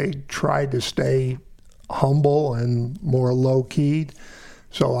that I try to stay humble and more low-keyed.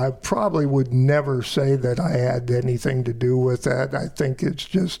 So I probably would never say that I had anything to do with that. I think it's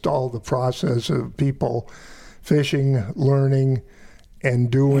just all the process of people fishing, learning,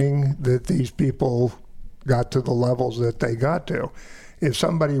 and doing that these people got to the levels that they got to. If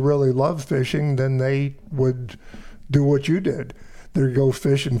somebody really loved fishing, then they would do what you did. They'd go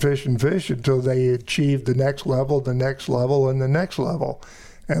fish and fish and fish until they achieved the next level, and the next level.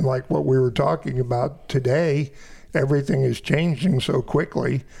 And like what we were talking about today, everything is changing so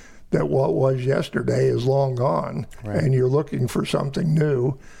quickly that what was yesterday is long gone. Right. And you're looking for something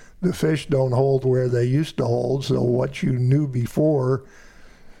new. The fish don't hold where they used to hold, so what you knew before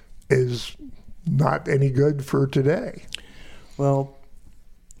is not any good for today. Well,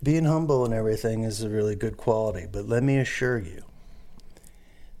 being humble and everything is a really good quality, but let me assure you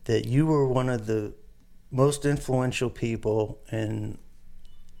that you were one of the most influential people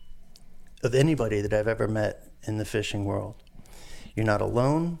of anybody that I've ever met in the fishing world. You're not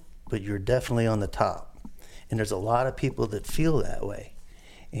alone, but you're definitely on the top. And there's a lot of people that feel that way.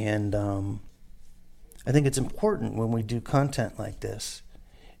 And I think it's important when we do content like this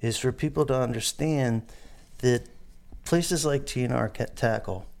is for people to understand that places like TNR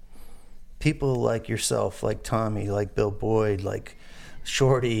Tackle, people like yourself, like Tommy, like Bill Boyd, like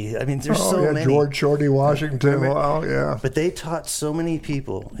Shorty. I mean, there's so many. George Shorty Washington. Wow, yeah. But they taught so many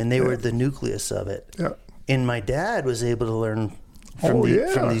people, and they were the nucleus of it. Yeah. And my dad was able to learn from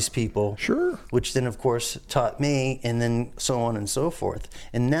these people. Sure. Which then, of course, taught me, and then so on and so forth.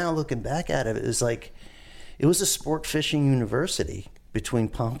 And now looking back at it, it was like, it was a sport fishing university between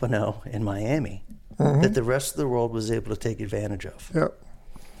Pompano and Miami that the rest of the world was able to take advantage of. Yep.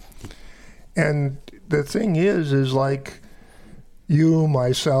 And the thing is like you,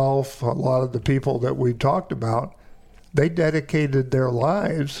 myself, a lot of the people that we've talked about, they dedicated their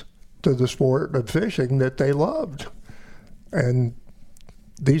lives to the sport of fishing that they loved. And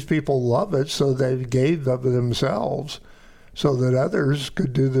these people love it, so they gave of themselves so that others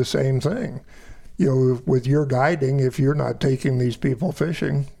could do the same thing. You know, with your guiding, if you're not taking these people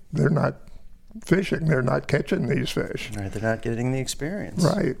fishing, they're not fishing, they're not catching these fish. Right, they're not getting the experience.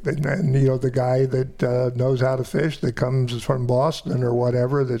 Right, and you know, the guy that knows how to fish, that comes from Boston or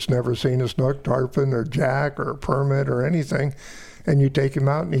whatever, that's never seen a snook, tarpon, or jack, or permit, or anything, and you take him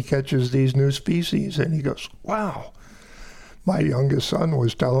out and he catches these new species, and he goes, wow. My youngest son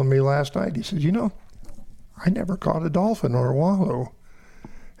was telling me last night, he said, you know, I never caught a dolphin or a wahoo.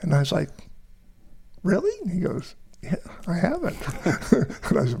 And I was like, really? And he goes, yeah, I haven't.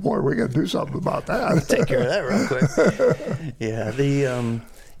 And I said, boy, we got to do something about that. Take care of that real quick. Yeah,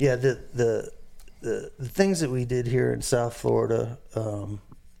 the things that we did here in South Florida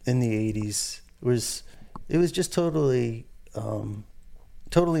in the 80s was just totally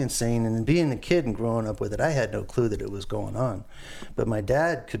insane. And being a kid and growing up with it, I had no clue that it was going on. But my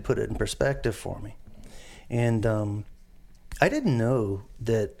dad could put it in perspective for me. And I didn't know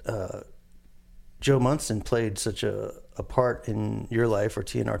that Joe Munson played such a part in your life, or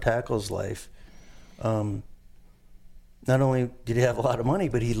TNR Tackle's life. Not only did he have a lot of money,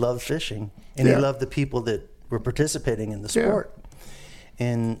 but he loved fishing, and he loved the people that were participating in the sport. Yeah.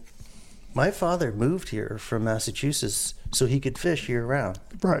 And my father moved here from Massachusetts so he could fish year round.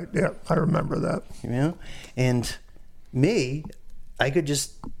 Right, yeah, I remember that. You know? And me, I could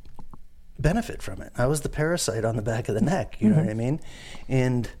just benefit from it. I was the parasite on the back of the neck, you know what I mean?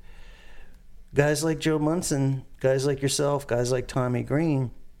 And guys like Joe Munson, guys like yourself, guys like Tommy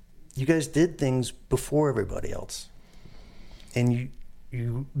Green, you guys did things before everybody else. And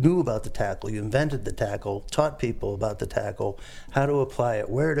you knew about the tackle, you invented the tackle, taught people about the tackle, how to apply it,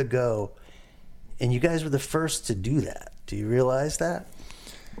 where to go. And you guys were the first to do that. Do you realize that?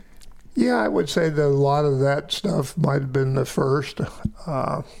 Yeah, I would say that a lot of that stuff might have been the first.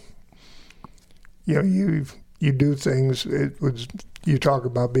 You know, you do things, you talk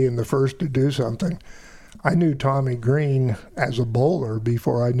about being the first to do something. I knew Tommy Green as a bowler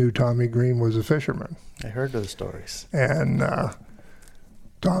before I knew Tommy Green was a fisherman. I heard those stories. And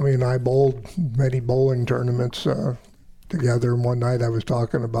Tommy and I bowled many bowling tournaments together. And one night I was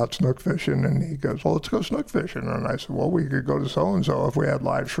talking about snook fishing, and he goes, well, let's go snook fishing. And I said, well, we could go to so-and-so if we had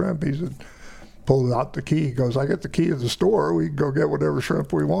live shrimp. He said, pulled out the key. He goes, I got the key to the store. We can go get whatever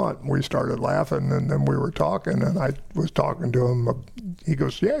shrimp we want. And we started laughing, and then we were talking, and I was talking to him. He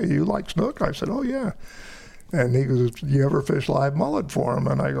goes, yeah, you like snook? I said, oh, yeah. And he goes, you ever fish live mullet for him?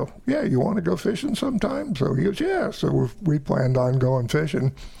 And I go, yeah, you want to go fishing sometime? So he goes, yeah. So we planned on going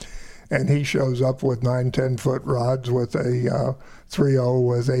fishing. And he shows up with 9, 10-foot rods with a 3.0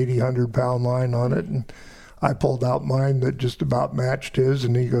 with 80, 100-pound line on it. And I pulled out mine that just about matched his,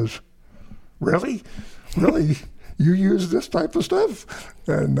 and he goes, really? Really? You use this type of stuff?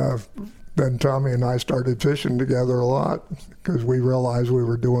 And then Tommy and I started fishing together a lot because we realized we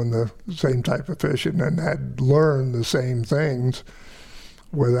were doing the same type of fishing and had learned the same things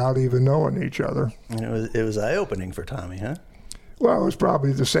without even knowing each other. And it was eye-opening for Tommy, huh? Well, it was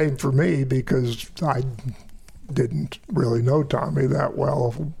probably the same for me because I didn't really know Tommy that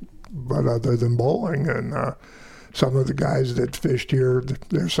well, but other than bowling. And some of the guys that fished here,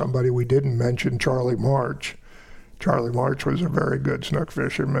 there's somebody we didn't mention, Charlie March. Charlie March was a very good snook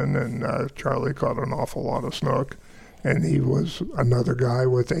fisherman, and Charlie caught an awful lot of snook. And he was another guy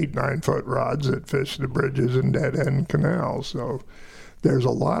with 8, 9-foot rods that fished the bridges and dead-end canals. So there's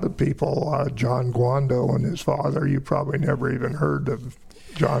a lot of people. John Guando and his father, you probably never even heard of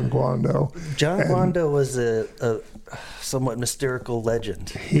John Guando. John Guando was a somewhat mystical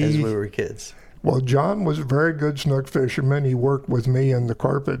legend as we were kids. Well, John was a very good snook fisherman. He worked with me in the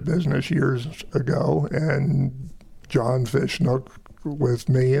carpet business years ago, and John fished snook with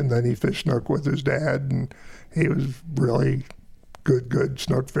me, and then he fished snook with his dad, and he was really good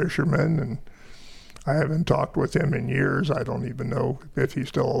snook fisherman, and I haven't talked with him in years. I don't even know if he's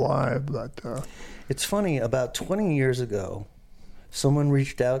still alive. But it's funny, about 20 years ago, someone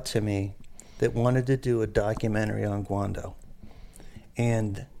reached out to me that wanted to do a documentary on Guando,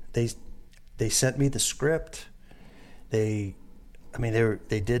 and they sent me the script. They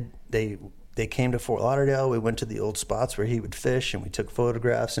came to Fort Lauderdale. We went to the old spots where he would fish, and we took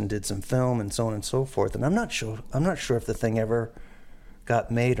photographs and did some film and so on and so forth. And I'm not sure if the thing ever got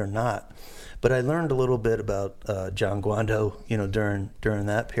made or not. But I learned a little bit about John Guando, during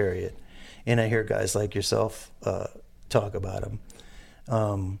that period. And I hear guys like yourself talk about him.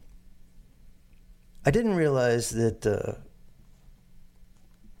 I didn't realize that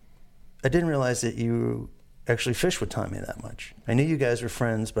you actually fished with Tommy that much. I knew you guys were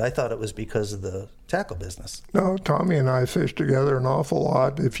friends, but I thought it was because of the tackle business. No, Tommy and I fish together an awful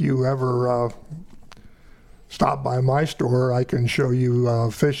lot. If you ever stop by my store, I can show you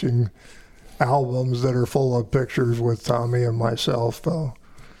fishing albums that are full of pictures with Tommy and myself.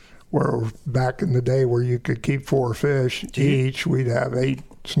 Where back in the day where you could keep 4 fish each, we'd have 8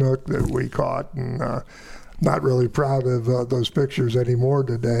 snook that we caught, and not really proud of those pictures anymore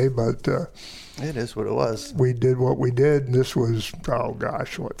today, but it is what it was. We did what we did, and this was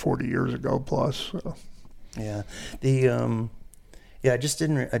 40 years ago plus. So. Yeah, I just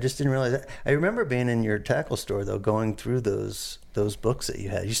didn't realize that. I remember being in your tackle store though, going through those books that you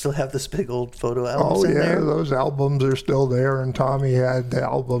had. You still have this big old photo albums in there? Those albums are still there, and Tommy had the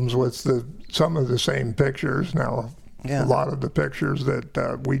albums with some of the same pictures. Now, a lot of the pictures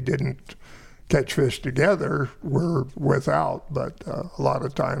that we didn't catch fish together were without, but a lot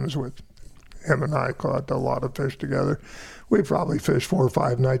of times with him and I caught a lot of fish together. We probably fished 4 or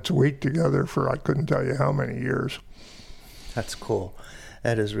 5 nights a week together for I couldn't tell you how many years. That's cool.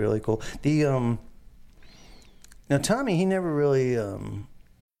 That is really cool. Now Tommy, he never really.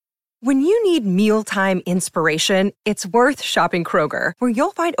 When you need mealtime inspiration, it's worth shopping Kroger, where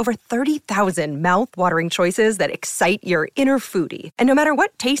you'll find over 30,000 mouth-watering choices that excite your inner foodie. And no matter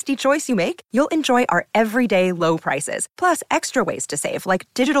what tasty choice you make, you'll enjoy our everyday low prices, plus extra ways to save, like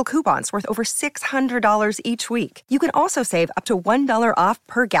digital coupons worth over $600 each week. You can also save up to $1 off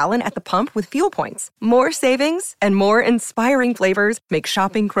per gallon at the pump with fuel points. More savings and more inspiring flavors make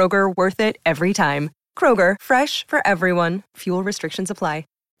shopping Kroger worth it every time. Kroger, fresh for everyone. Fuel restrictions apply.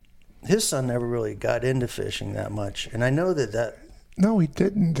 His son never really got into fishing that much, and I know that. No, he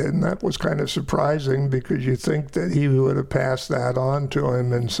didn't, and that was kind of surprising because you think that he would have passed that on to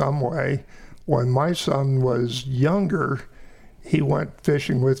him in some way. When my son was younger, he went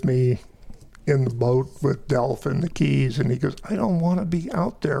fishing with me in the boat with Delph in the Keys, and he goes, "I don't want to be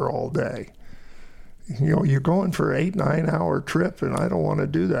out there all day. You're going for 8-9 hour trip, and I don't want to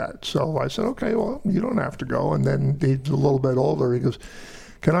do that." So I said, "Okay, well, you don't have to go." And then he's a little bit older. He goes,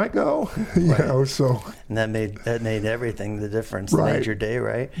 "Can I go?" So. And that made everything the difference. Right. It made your day,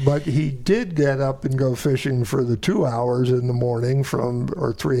 right? But he did get up and go fishing for the 2 hours in the morning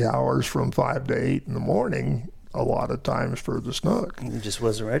or 3 hours from 5 to 8 in the morning. A lot of times for the snook. He just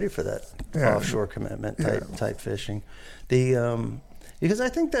wasn't ready for that offshore commitment type fishing. Because I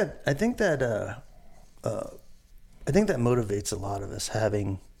think that motivates a lot of us,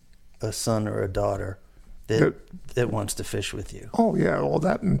 having a son or a daughter that wants to fish with you. Oh, yeah. Well,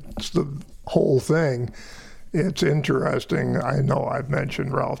 that's the whole thing. It's interesting. I know I've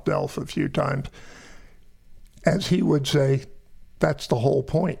mentioned Ralph Delph a few times. As he would say, that's the whole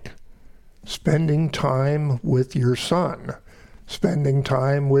point. Spending time with your son, spending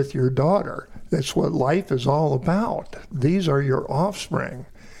time with your daughter. That's what life is all about. These are your offspring.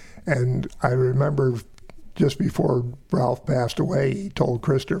 And I remember just before Ralph passed away, he told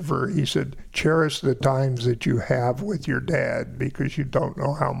Christopher, he said, "Cherish the times that you have with your dad because you don't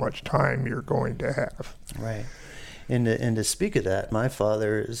know how much time you're going to have." Right. And to speak of that, my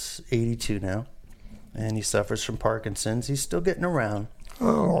father is 82 now, and he suffers from Parkinson's. He's still getting around.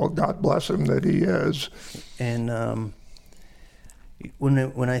 Oh, God bless him that he is. And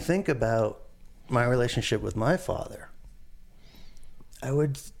when I think about my relationship with my father,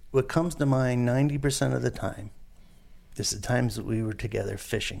 what comes to mind 90% of the time is the times that we were together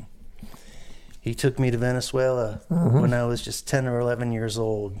fishing. He took me to Venezuela when I was just 10 or 11 years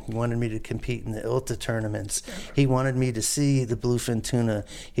old. He wanted me to compete in the ILTA tournaments. He wanted me to see the bluefin tuna.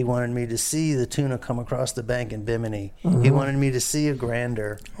 He wanted me to see the tuna come across the bank in Bimini. He wanted me to see a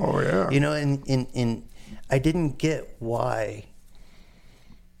grander. Oh, yeah. And I didn't get why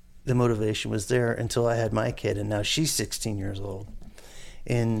the motivation was there until I had my kid, and now she's 16 years old.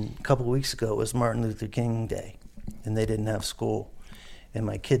 And a couple of weeks ago, it was Martin Luther King Day, and they didn't have school. And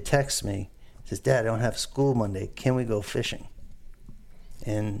my kid texts me, says, "Dad, I don't have school Monday. Can we go fishing?"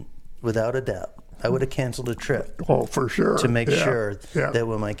 And without a doubt, I would have canceled a trip. Oh, for sure. To make sure that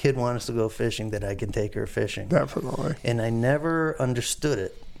when my kid wants to go fishing, that I can take her fishing. Definitely. And I never understood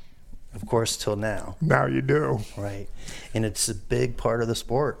it, of course, till now. Now you do. Right. And it's a big part of the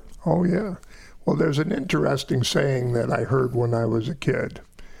sport. Oh, yeah. Well, there's an interesting saying that I heard when I was a kid.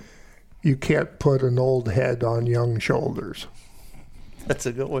 You can't put an old head on young shoulders. That's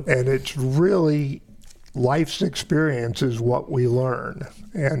a good one. And it's really life's experience is what we learn.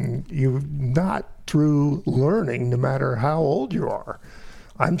 And you not through learning, no matter how old you are.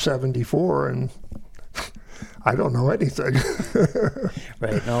 I'm 74, and I don't know anything.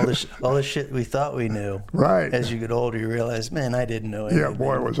 Right, and all the shit we thought we knew. Right. As you get older, you realize, man, I didn't know anything. Yeah,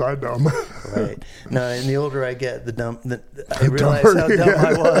 boy, was I dumb. Right. No, and the older I get, I realize how dumb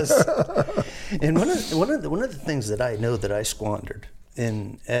I was. And one of the things that I know that I squandered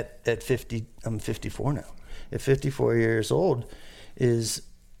at 50, I'm 54 now. At 54 years old, is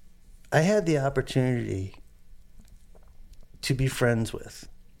I had the opportunity to be friends with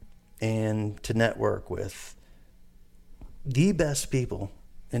and to network with the best people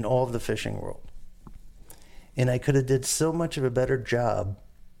in all of the fishing world. And I could have did so much of a better job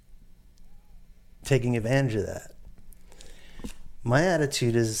taking advantage of that. My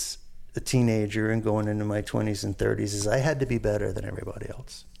attitude as a teenager and going into my 20s and 30s is I had to be better than everybody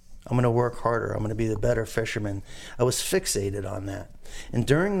else. I'm going to work harder. I'm going to be the better fisherman. I was fixated on that. And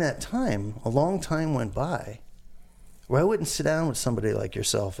during that time, a long time went by where I wouldn't sit down with somebody like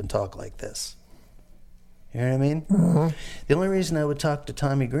yourself and talk like this. You know what I mean? Mm-hmm. The only reason I would talk to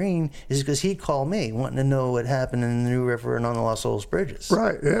Tommy Green is because he'd call me wanting to know what happened in the New River and on the Los Olas bridges.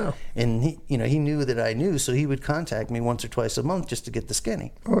 Right, yeah. And he knew that I knew, so he would contact me once or twice a month just to get the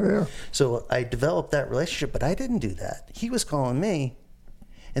skinny. Oh, yeah. So I developed that relationship, but I didn't do that. He was calling me,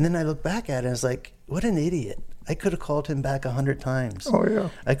 and then I look back at it and I was like, what an idiot. I could have called him back 100 times. Oh, yeah.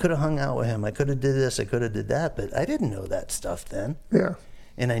 I could have hung out with him. I could have did this. I could have did that, but I didn't know that stuff then. Yeah.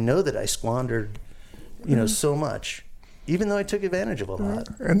 And I know that I squandered so much, even though I took advantage of a lot.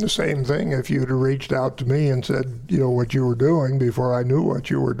 And the same thing, if you'd have reached out to me and said, what you were doing before I knew what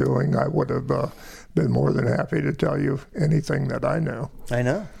you were doing, I would have been more than happy to tell you anything that I know. I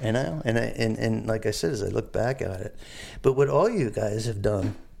know. And like I said, as I look back at it, but what all you guys have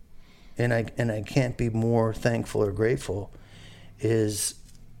done, and I can't be more thankful or grateful, is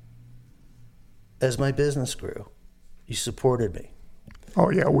as my business grew, you supported me. Oh,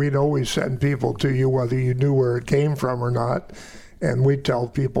 yeah, we'd always send people to you, whether you knew where it came from or not. And we'd tell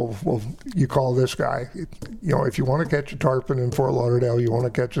people, well, you call this guy. If you want to catch a tarpon in Fort Lauderdale, you want to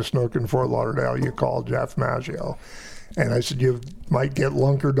catch a snook in Fort Lauderdale, you call Jeff Maggio. And I said, you might get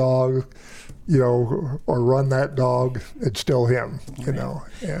lunker dog, or run that dog. It's still him,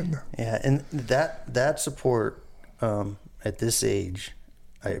 And yeah, and that support at this age,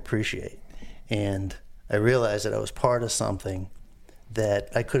 I appreciate. And I realized that I was part of something that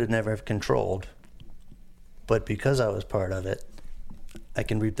I could have never have controlled, but because I was part of it, I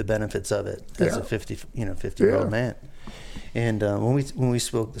can reap the benefits of it as a 50-year-old man. And when we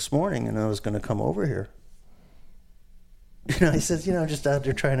spoke this morning, and I was going to come over here, he says, just out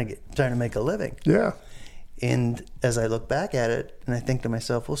there trying to make a living. Yeah. And as I look back at it, and I think to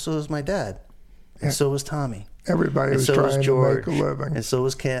myself, well, so was my dad, and so was Tommy. Everybody was trying to make a living, and so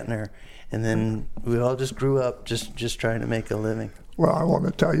was Kantner. And then we all just grew up just trying to make a living. Well, I want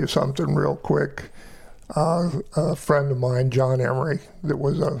to tell you something real quick. A friend of mine, John Emery, that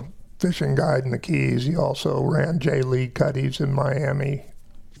was a fishing guide in the Keys. He also ran J. Lee Cuddies in Miami,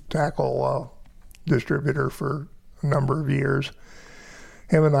 tackle distributor for a number of years.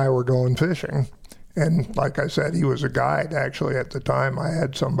 Him and I were going fishing. And like I said, he was a guide. Actually, at the time, I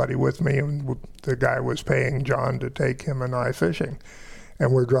had somebody with me, and the guy was paying John to take him and I fishing.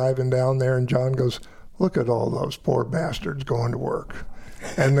 And we're driving down there, and John goes, look at all those poor bastards going to work.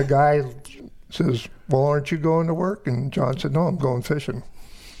 And the guy says, well, aren't you going to work? And John said, no, I'm going fishing.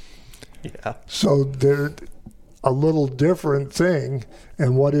 Yeah. So they're a little different thing.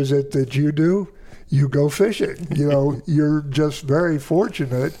 And what is it that you do? You go fishing. You're just very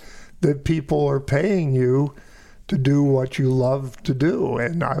fortunate that people are paying you to do what you love to do.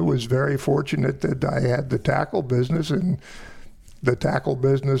 And I was very fortunate that I had the tackle business, and the tackle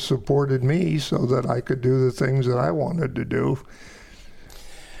business supported me so that I could do the things that I wanted to do.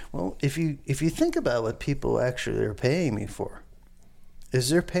 Well, if you think about what people actually are paying me for, is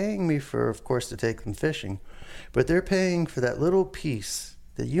they're paying me for, of course, to take them fishing, but they're paying for that little piece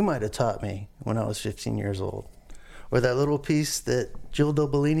that you might have taught me when I was 15 years old, or that little piece that Jill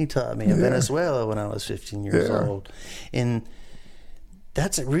Dobolini taught me in Venezuela when I was 15 years old. And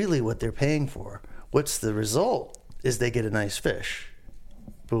that's really what they're paying for. What's the result is they get a nice fish,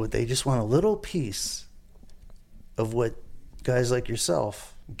 but they just want a little piece of what guys like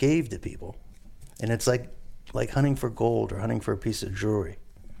yourself gave to people. And it's like hunting for gold or hunting for a piece of jewelry.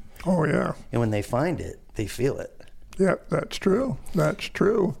 Oh, yeah. And when they find it, they feel it. Yeah, that's true. That's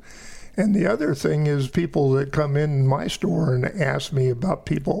true. And the other thing is people that come in my store and ask me about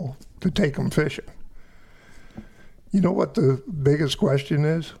people to take them fishing. You know what the biggest question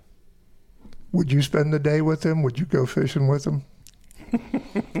is? Would you spend the day with them? Would you go fishing with them?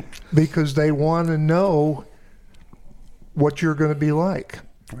 Because they want to know what you're going to be like.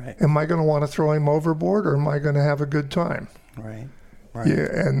 Right. Am I going to want to throw him overboard, or am I going to have a good time? Right. Right. Yeah,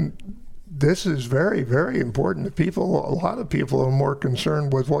 and this is very, very important to people. A lot of people are more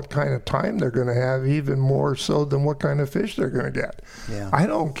concerned with what kind of time they're going to have, even more so than what kind of fish they're going to get. Yeah. I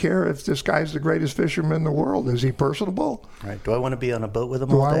don't care if this guy's the greatest fisherman in the world. Is he personable? Right. Do I want to be on a boat with him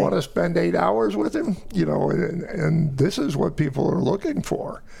Do all I day? want to spend 8 hours with him? You know, and this is what people are looking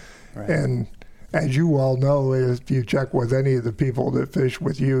for. Right. And as you all know, if you check with any of the people that fish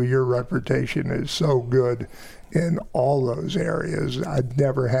with you, your reputation is so good in all those areas. I've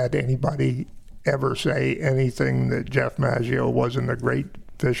never had anybody ever say anything that Jeff Maggio wasn't a great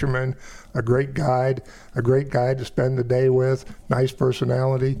fisherman, a great guide to spend the day with, nice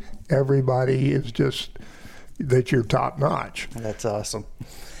personality. Everybody is just that you're top notch. That's awesome.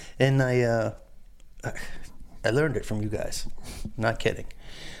 And I learned it from you guys. Not kidding.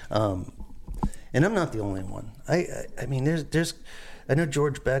 And I'm not the only one. I mean, there's I know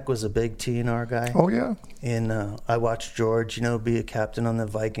George Beck was a big TNR guy. Oh yeah. And I watched George, be a captain on the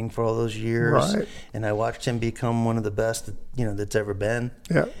Viking for all those years. Right. And I watched him become one of the best, that's ever been.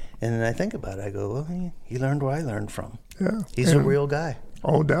 Yeah. And then I think about it. I go, well, he learned where I learned from. Yeah. He's a real guy.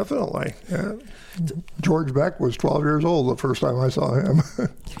 Oh, definitely. Yeah. George Beck was 12 years old the first time I saw him.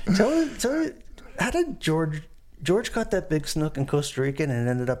 Tell me, how did George caught that big snook in Costa Rica and it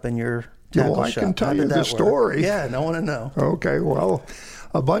ended up in your tackle Well, I shop? can tell How you did the that story. work? Yeah, I want to know. Okay, well,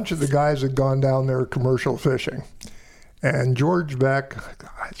 a bunch of the guys had gone down there commercial fishing. And George Beck,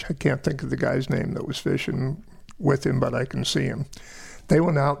 I can't think of the guy's name that was fishing with him, but I can see him. They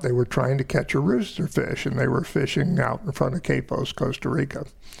went out, they were trying to catch a rooster fish, and they were fishing out in front of Capos, Costa Rica.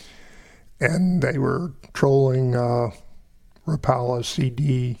 And they were trolling Rapala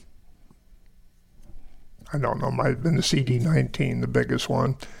CD, I don't know, might have been the CD19, the biggest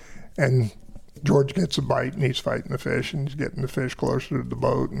one. And George gets a bite, and he's fighting the fish, and he's getting the fish closer to the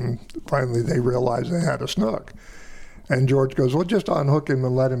boat, and finally they realize they had a snook. And George goes, well, just unhook him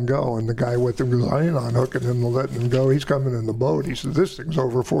and let him go. And the guy with him goes, I ain't unhooking him and letting him go. He's coming in the boat. He says, this thing's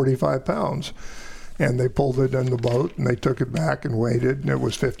over 45 pounds. And they pulled it in the boat, and they took it back and weighed it, and it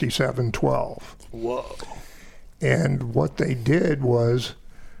was 57.12. Whoa. And what they did was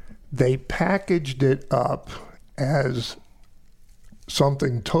they packaged it up as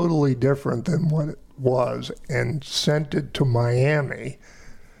something totally different than what it was and sent it to Miami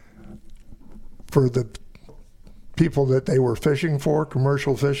for the people that they were fishing for,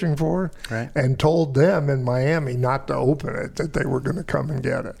 commercial fishing for, right, and told them in Miami not to open it, that they were going to come and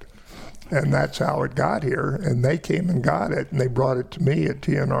get it. And that's how it got here. And they came and got it, and they brought it to me at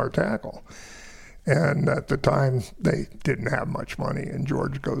TNR Tackle. And at the time, they didn't have much money. And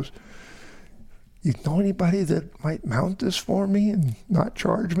George goes, you know anybody that might mount this for me and not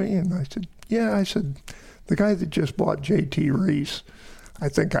charge me? And I said, yeah. I said, the guy that just bought JT Reese, I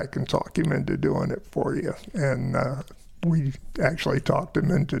think I can talk him into doing it for you. And we actually talked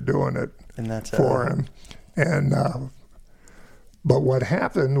him into doing it for him. And but what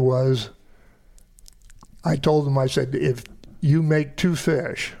happened was, I told him, I said, if you make 2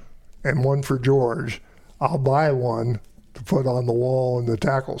 fish and one for George, I'll buy one to put on the wall in the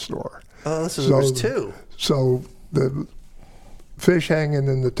tackle store. Oh, so there's 2. So the fish hanging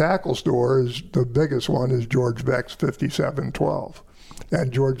in the tackle store is the biggest one is George Beck's 57.12,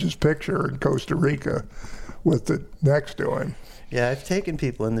 and George's picture in Costa Rica with it next to him. Yeah, I've taken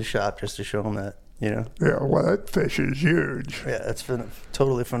people in the shop just to show them that. Yeah, well, that fish is huge. Yeah, it's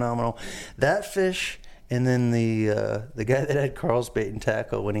totally phenomenal. That fish, and then the guy that had Carl's bait and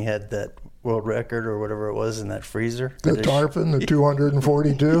tackle when he had that world record or whatever it was in that freezer. The tarpon, the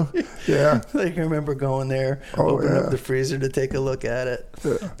 242. Yeah, I can remember going there, opening up the freezer to take a look at it.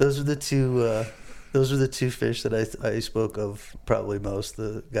 Yeah. Those are the two. Those are the 2 fish that I spoke of probably most.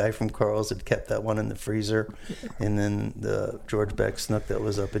 The guy from Carl's had kept that one in the freezer, and then the George Beck snook that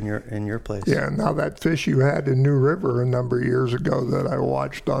was up in your place. Yeah, now that fish you had in New River a number of years ago that I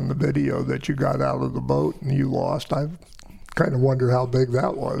watched on the video that you got out of the boat and you lost, I kind of wonder how big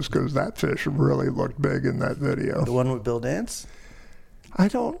that was, because that fish really looked big in that video. The one with Bill Dance? I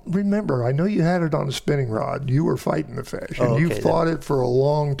don't remember. I know you had it on a spinning rod. You were fighting the fish, and you fought it for a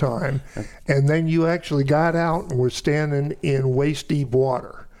long time. And then you actually got out and were standing in waist-deep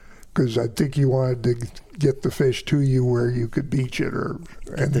water, because I think you wanted to get the fish to you where you could beach it, or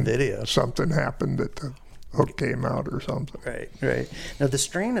get the video. Something happened that the hook came out or something. Right. Now, the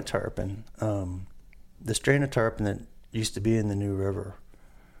strain of tarpon that used to be in the New River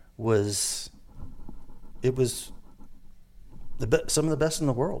was some of the best in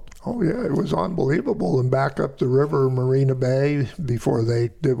the world. Oh, yeah, it was unbelievable. And back up the river, Marina Bay, before they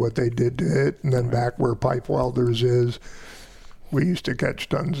did what they did to it, and then back where Pipe Welders is, we used to catch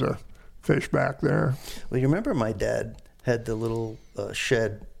tons of fish back there. Well, you remember my dad had the little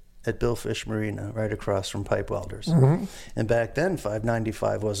shed at Billfish Marina right across from Pipe Welders. Mm-hmm. And back then,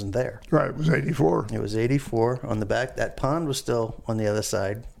 595 wasn't there. Right, it was 84. It was 84 on the back. That pond was still on the other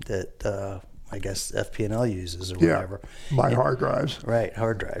side that I guess FP&L uses or whatever. By hard drives. Right,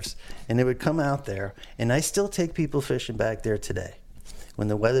 hard drives. And it would come out there. And I still take people fishing back there today. When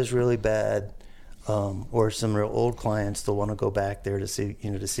the weather's really bad, or some real old clients, they'll want to go back there to see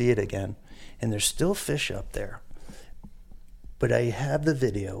it again. And there's still fish up there. But I have the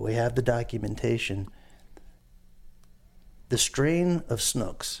video, we have the documentation. The strain of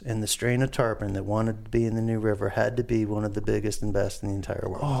snooks and the strain of tarpon that wanted to be in the New River had to be one of the biggest and best in the entire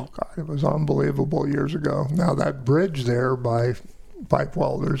world. Oh, God, it was unbelievable years ago. Now, that bridge there by Pipe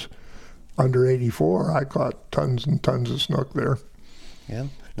Welders, under 84, I caught tons and tons of snook there. Yeah.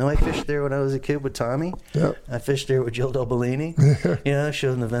 No, I fished there when I was a kid with Tommy. Yep. I fished there with Jill Dobolini.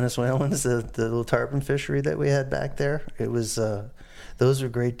 Showing the Venezuelans the little tarpon fishery that we had back there. It was, those were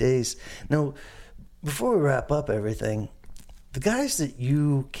great days. Now, before we wrap up everything, the guys that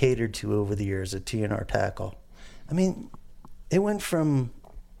you catered to over the years at TNR Tackle, I mean, it went from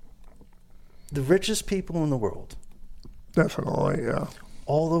the richest people in the world. Definitely, yeah.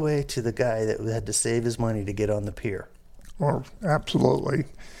 All the way to the guy that had to save his money to get on the pier. Oh, absolutely.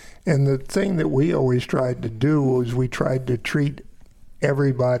 And the thing that we always tried to do was we tried to treat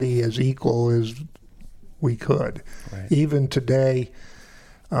everybody as equal as we could. Right. Even today,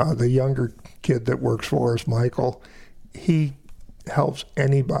 the younger kid that works for us, Michael, he helps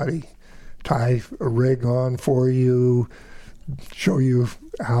anybody tie a rig on for you, show you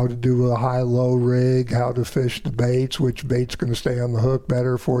how to do a high-low rig, how to fish the baits, which bait's going to stay on the hook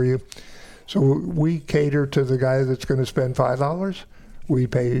better for you. So we cater to the guy that's going to spend $5. We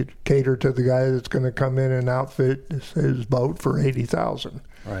cater to the guy that's going to come in and outfit his boat for $80,000.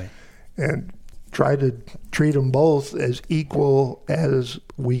 Right. And try to treat them both as equal as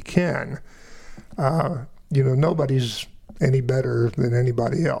we can. Nobody's any better than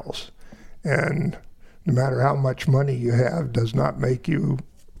anybody else. And no matter how much money you have does not make you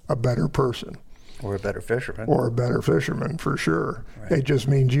a better person. Or a better fisherman. Or a better fisherman, for sure. Right. It just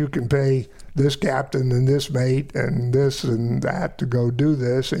means you can pay this captain and this mate and this and that to go do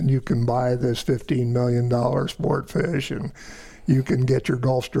this, and you can buy this $15 million sport fish, and you can get your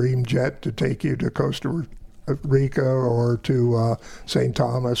Gulfstream jet to take you to Costa Rica or to St.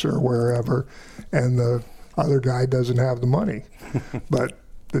 Thomas or wherever, and the other guy doesn't have the money. But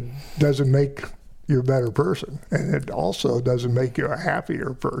it doesn't make you a better person, and it also doesn't make you a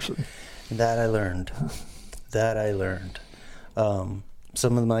happier person. That I learned.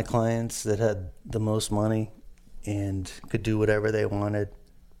 Some of my clients that had the most money and could do whatever they wanted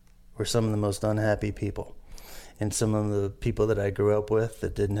were some of the most unhappy people. And some of the people that I grew up with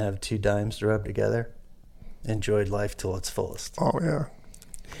that didn't have two dimes to rub together enjoyed life till its fullest. Oh, yeah.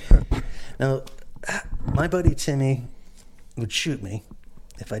 Now, my buddy Timmy would shoot me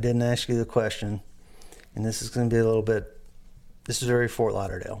if I didn't ask you the question, and this is going to be this is very Fort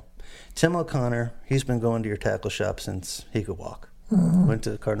Lauderdale. Tim O'Connor, he's been going to your tackle shop since he could walk. Mm-hmm. Went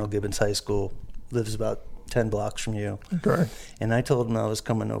to Cardinal Gibbons High School, lives about 10 blocks from you. Okay. And I told him I was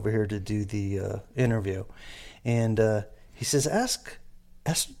coming over here to do the interview. And he says, ask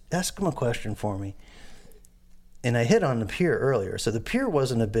him a question for me. And I hit on the pier earlier. So the pier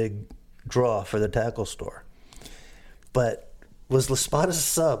wasn't a big draw for the tackle store. But was La Spada's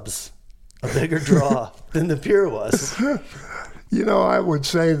subs a bigger draw than the pier was? I would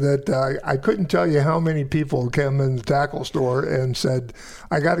say that I couldn't tell you how many people came in the tackle store and said,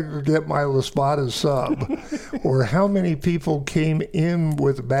 I got to go get my La Spada's sub. Or how many people came in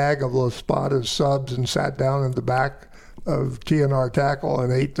with a bag of La Spada's subs and sat down in the back of TNR Tackle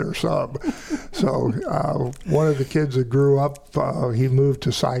and ate their sub. So one of the kids that grew up, he moved to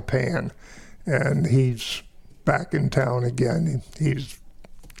Saipan, and he's back in town again. He's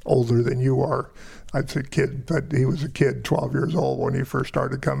older than you are. I'd say kid, but he was a kid, 12 years old when he first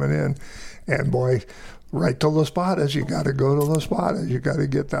started coming in. And boy, right to La Spada's, you got to go to La Spada's. You got to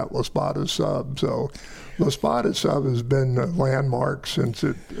get that La Spada's sub. So La Spada's sub has been a landmark since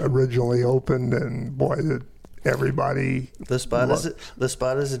it originally opened, and boy, everybody. La Spada's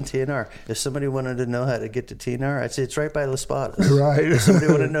in TNR. If somebody wanted to know how to get to TNR, I'd say it's right by La Spada's. Right. If somebody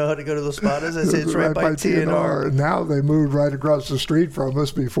wanted to know how to go to La Spada's, I'd say it's right by TNR. Now they moved right across the street from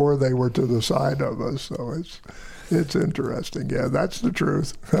us. Before they were to the side of us. So it's interesting. Yeah, that's the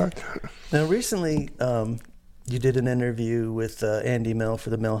truth. Now, recently, you did an interview with Andy Mill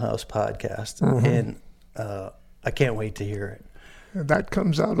for the Millhouse podcast, and I can't wait to hear it. That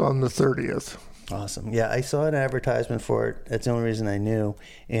comes out on the 30th. Awesome. Yeah, I saw an advertisement for it. That's the only reason I knew.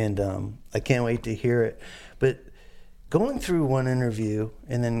 And I can't wait to hear it. But going through one interview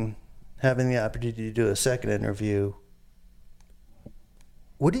and then having the opportunity to do a second interview,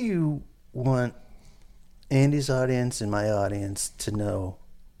 what do you want Andy's audience and my audience to know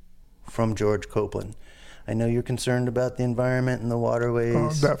from George Copeland? I know you're concerned about the environment and the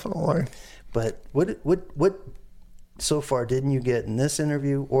waterways. Oh, definitely. But what so far didn't you get in this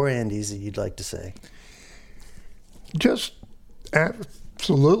interview or Andy's that you'd like to say? Just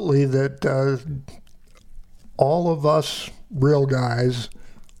absolutely that all of us real guys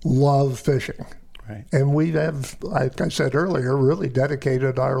love fishing. Right. And we have, like I said earlier, really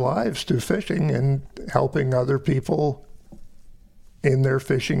dedicated our lives to fishing and helping other people in their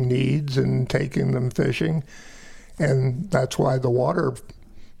fishing needs and taking them fishing. And that's why the water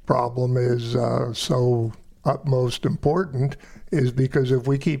problem is so utmost important, is because if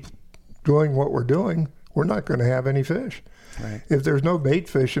we keep doing what we're doing, we're not going to have any fish. Right. If there's no bait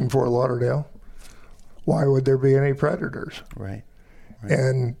fish in Fort Lauderdale, why would there be any predators? Right.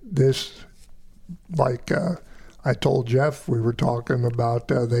 And this, like I told Jeff, we were talking about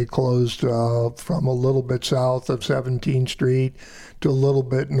they closed from a little bit south of 17th Street to a little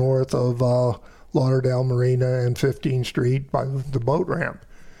bit north of Lauderdale Marina and 15th Street by the boat ramp.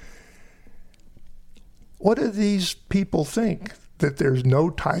 What do these people think? That there's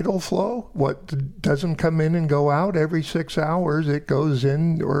no tidal flow? What doesn't come in and go out every 6 hours? It goes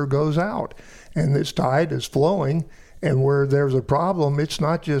in or goes out. And this tide is flowing, and where there's a problem, it's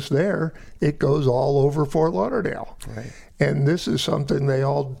not just there, it goes all over Fort Lauderdale. Right. And this is something they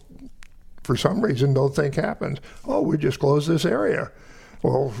all, for some reason, don't think happens. Oh, we just closed this area.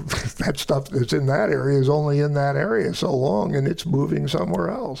 Well, that stuff that's in that area is only in that area so long, and it's moving somewhere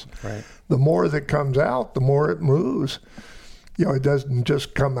else. Right. The more that comes out, the more it moves. You know, it doesn't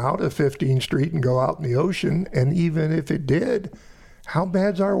just come out of 15th Street and go out in the ocean. And even if it did, how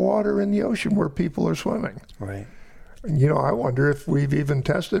bad's our water in the ocean where people are swimming? Right. And, you know, I wonder if we've even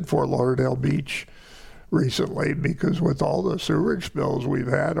tested Fort Lauderdale Beach recently, because with all the sewage spills we've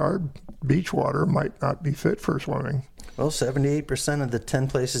had, our beach water might not be fit for swimming. Well, 78% of the 10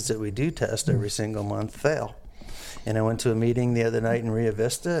 places that we do test every single month fail. And I went to a meeting the other night in Rio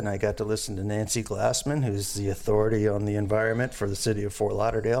Vista, and I got to listen to Nancy Glassman, who's the authority on the environment for the city of Fort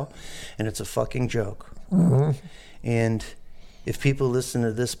Lauderdale, and it's a fucking joke. Mm-hmm. And if people listen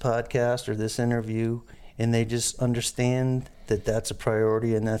to this podcast or this interview and they just understand that that's a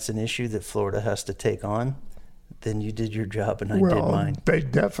priority and that's an issue that Florida has to take on, then you did your job and I did mine. They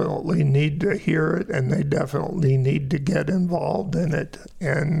definitely need to hear it, and they definitely need to get involved in it.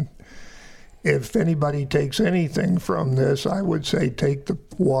 And if anybody takes anything from this, I would say take the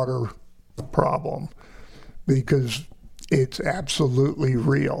water problem, because it's absolutely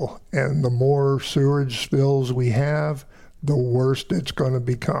real. And the more sewage spills we have, the worse it's going to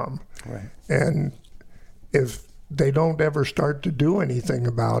become. Right. And if they don't ever start to do anything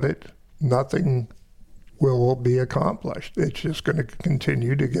about it, nothing will be accomplished. It's just going to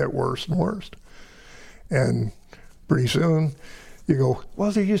continue to get worse and worse. And pretty soon, you go,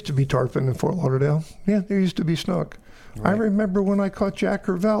 well, there used to be tarpon in Fort Lauderdale. Yeah, there used to be snook. Right. I remember when I caught Jack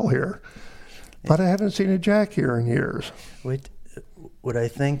Crevalle here, but I haven't seen a jack here in years. What I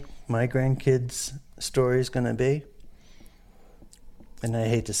think my grandkids' story is going to be, and I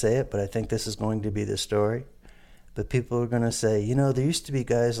hate to say it, but I think this is going to be the story, but people are going to say, you know, there used to be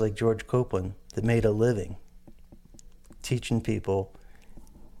guys like George Copeland that made a living teaching people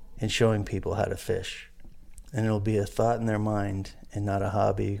and showing people how to fish. And it'll be a thought in their mind and not a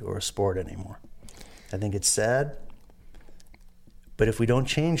hobby or a sport anymore. I think it's sad, but if we don't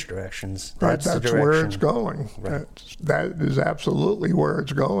change directions, that's the direction. Where it's going. Right. That is absolutely where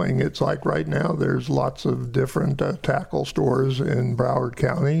it's going. It's like right now there's lots of different tackle stores in Broward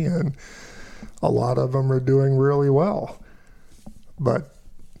County, and a lot of them are doing really well. But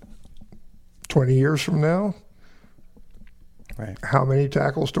 20 years from now, right, how many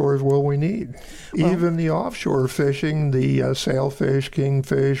tackle stores will we need? Well, even the offshore fishing, the sailfish,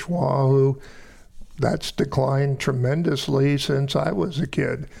 kingfish, wahoo, that's declined tremendously since I was a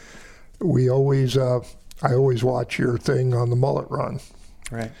kid. I always watch your thing on the mullet run.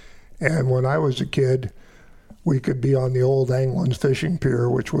 Right. And when I was a kid, we could be on the old Anglin's fishing pier,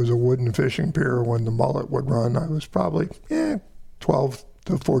 which was a wooden fishing pier when the mullet would run. I was probably 12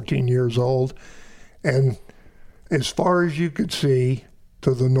 to 14 years old. And as far as you could see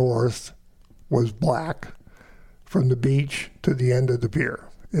to the north was black from the beach to the end of the pier.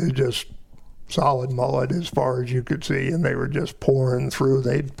 It was just solid mullet as far as you could see, and they were just pouring through.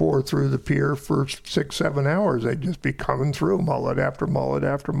 They'd pour through the pier for 6-7 hours. They'd just be coming through mullet after mullet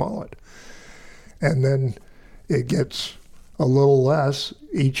after mullet. And then it gets a little less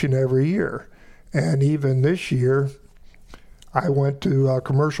each and every year. And even this year, I went to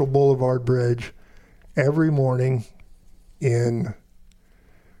Commercial Boulevard Bridge every morning in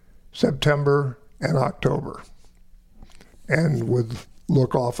September and October, and would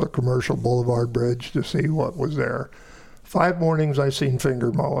look off a Commercial Boulevard Bridge to see what was there. 5 mornings I seen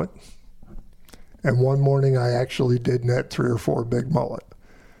finger mullet, and 1 morning I actually did net 3 or 4 big mullet,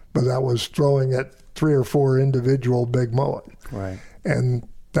 but that was throwing at 3 or 4 individual big mullet. Right. And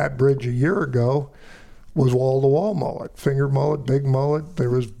that bridge a year ago was wall-to-wall mullet, finger mullet, big mullet. There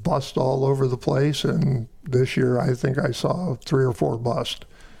was bust all over the place, and this year I think I saw 3 or 4 bust.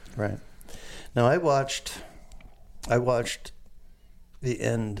 Right. Now I watched the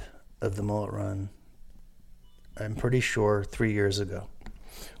end of the mullet run, I'm pretty sure 3 years ago,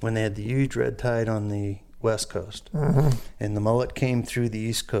 when they had the huge red tide on the West Coast. And the mullet came through the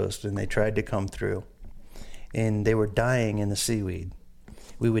East Coast, and they tried to come through. And they were dying in the seaweed.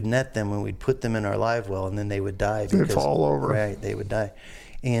 We would net them and we'd put them in our live well, and then they would die. They'd fall over. Right, they would die.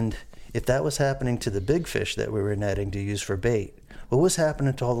 And if that was happening to the big fish that we were netting to use for bait, what was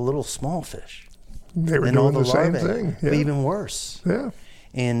happening to all the little small fish? They were and all doing the same larvae, thing. but Yeah. even worse. Yeah.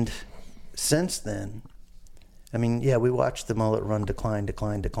 And since then, I mean, yeah, we watched the mullet run decline,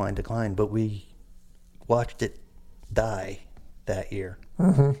 but we watched it die that year.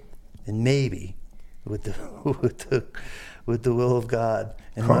 And maybe with the will of God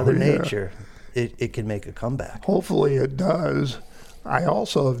and Mother Nature, it can make a comeback. Hopefully it does. I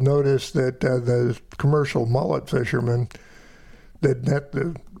also have noticed that the commercial mullet fishermen that net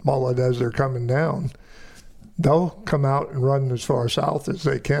the mullet as they're coming down, they'll come out and run as far south as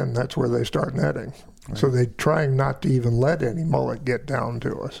they can. That's where they start netting. Right. So they're trying not to even let any mullet get down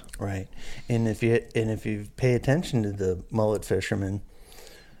to us. Right. And if you pay attention to the mullet fishermen,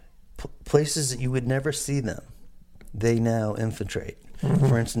 places that you would never see them, they now infiltrate.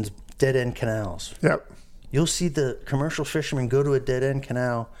 For instance, dead-end canals. Yep. You'll see the commercial fishermen go to a dead-end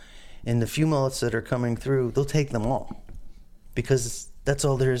canal, and the few mullets that are coming through, they'll take them all because that's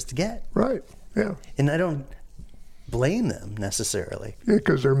all there is to get. Right, yeah. And I don't blame them necessarily. Yeah,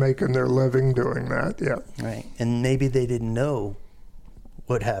 because they're making their living doing that, yeah. Right. And maybe they didn't know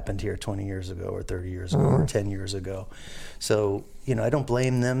what happened here 20 years ago or 30 years ago or 10 years ago. So, I don't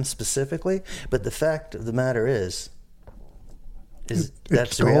blame them specifically, but the fact of the matter is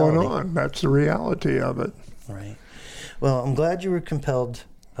that's the reality. Going on. That's the reality of it. Right. Well, I'm glad you were compelled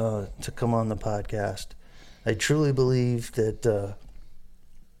to come on the podcast. I truly believe that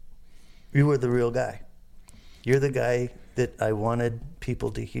you were the real guy. You're the guy that I wanted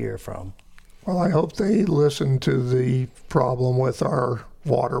people to hear from. Well, I hope they listen to the problem with our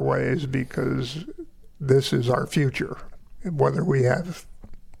waterways, because this is our future. Whether we have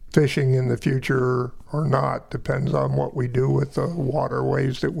fishing in the future or not depends on what we do with the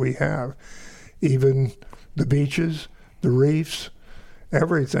waterways that we have. Even the beaches, the reefs,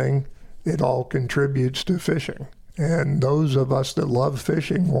 everything, it all contributes to fishing. And those of us that love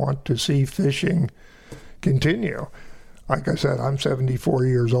fishing want to see fishing continue. Like I said, I'm 74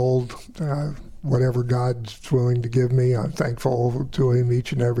 years old. Whatever God's willing to give me, I'm thankful to Him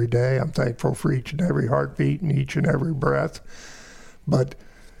each and every day. I'm thankful for each and every heartbeat and each and every breath. But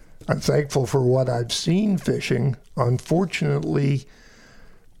I'm thankful for what I've seen fishing. Unfortunately,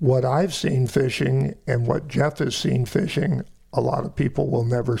 what I've seen fishing and what Jeff has seen fishing, a lot of people will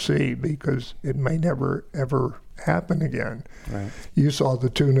never see because it may never, ever happen again. Right. You saw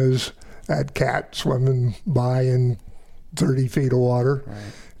the tunas at Cat swimming by in 30 feet of water, right.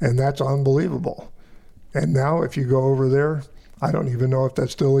 And that's unbelievable. And now if you go over there, I don't even know if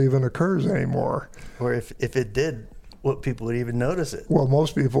that still even occurs anymore. Or if it did, what people would even notice it. Well,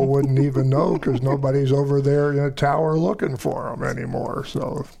 most people wouldn't even know because nobody's over there in a tower looking for them anymore.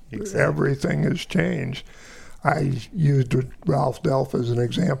 So Everything has changed. I used Ralph Delf as an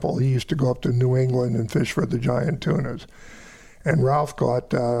example. He used to go up to New England and fish for the giant tunas. And Ralph caught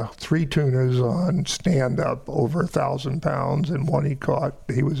 3 tunas on stand-up over 1,000 pounds, and one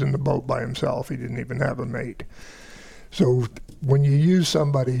he was in the boat by himself. He didn't even have a mate. So when you use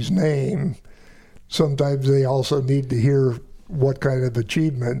somebody's name, sometimes they also need to hear what kind of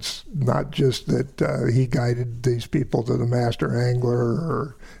achievements, not just that he guided these people to the master angler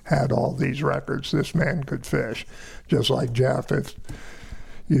or had all these records. This man could fish. Just like Jeff.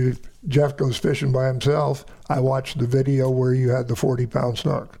 If Jeff goes fishing by himself, I watched the video where you had the 40-pound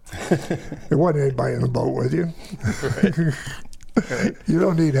snook. There wasn't anybody in the boat with you. Right. You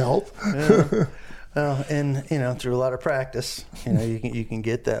don't need help. Yeah. Well, and through a lot of practice, you can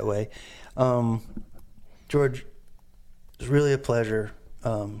get that way. George, it was really a pleasure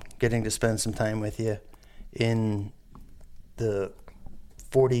getting to spend some time with you in the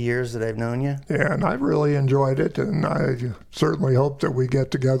 40 years that I've known you. Yeah, and I really enjoyed it, and I certainly hope that we get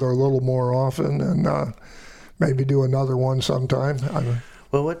together a little more often and maybe do another one sometime.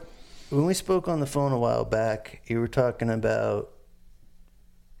 Well, when we spoke on the phone a while back, you were talking about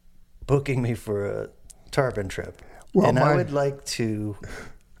booking me for a tarpon trip. Well, and I would like to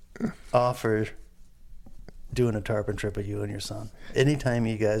offer doing a tarpon trip with you and your son anytime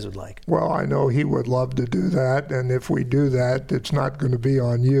you guys would like. Well, I know he would love to do that, and if we do that, it's not going to be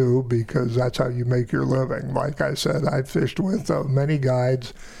on you because that's how you make your living. Like I said, I've fished with many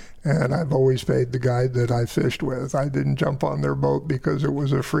guides, and I've always paid the guide that I fished with. I didn't jump on their boat because it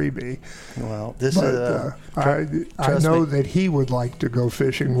was a freebie. Well, I know that he would like to go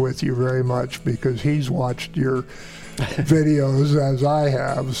fishing with you very much because he's watched your videos as I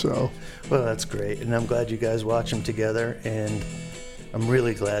have. So, well, that's great, and I'm glad you guys watch them together. And I'm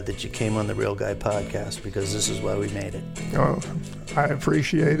really glad that you came on the Real Guy podcast because this is why we made it. I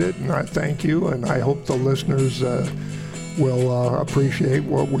appreciate it, and I thank you, and I hope the listeners will appreciate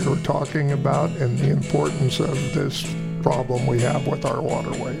what we were talking about and the importance of this problem we have with our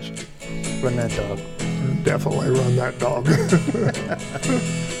waterways. Run that dog. Definitely run that dog.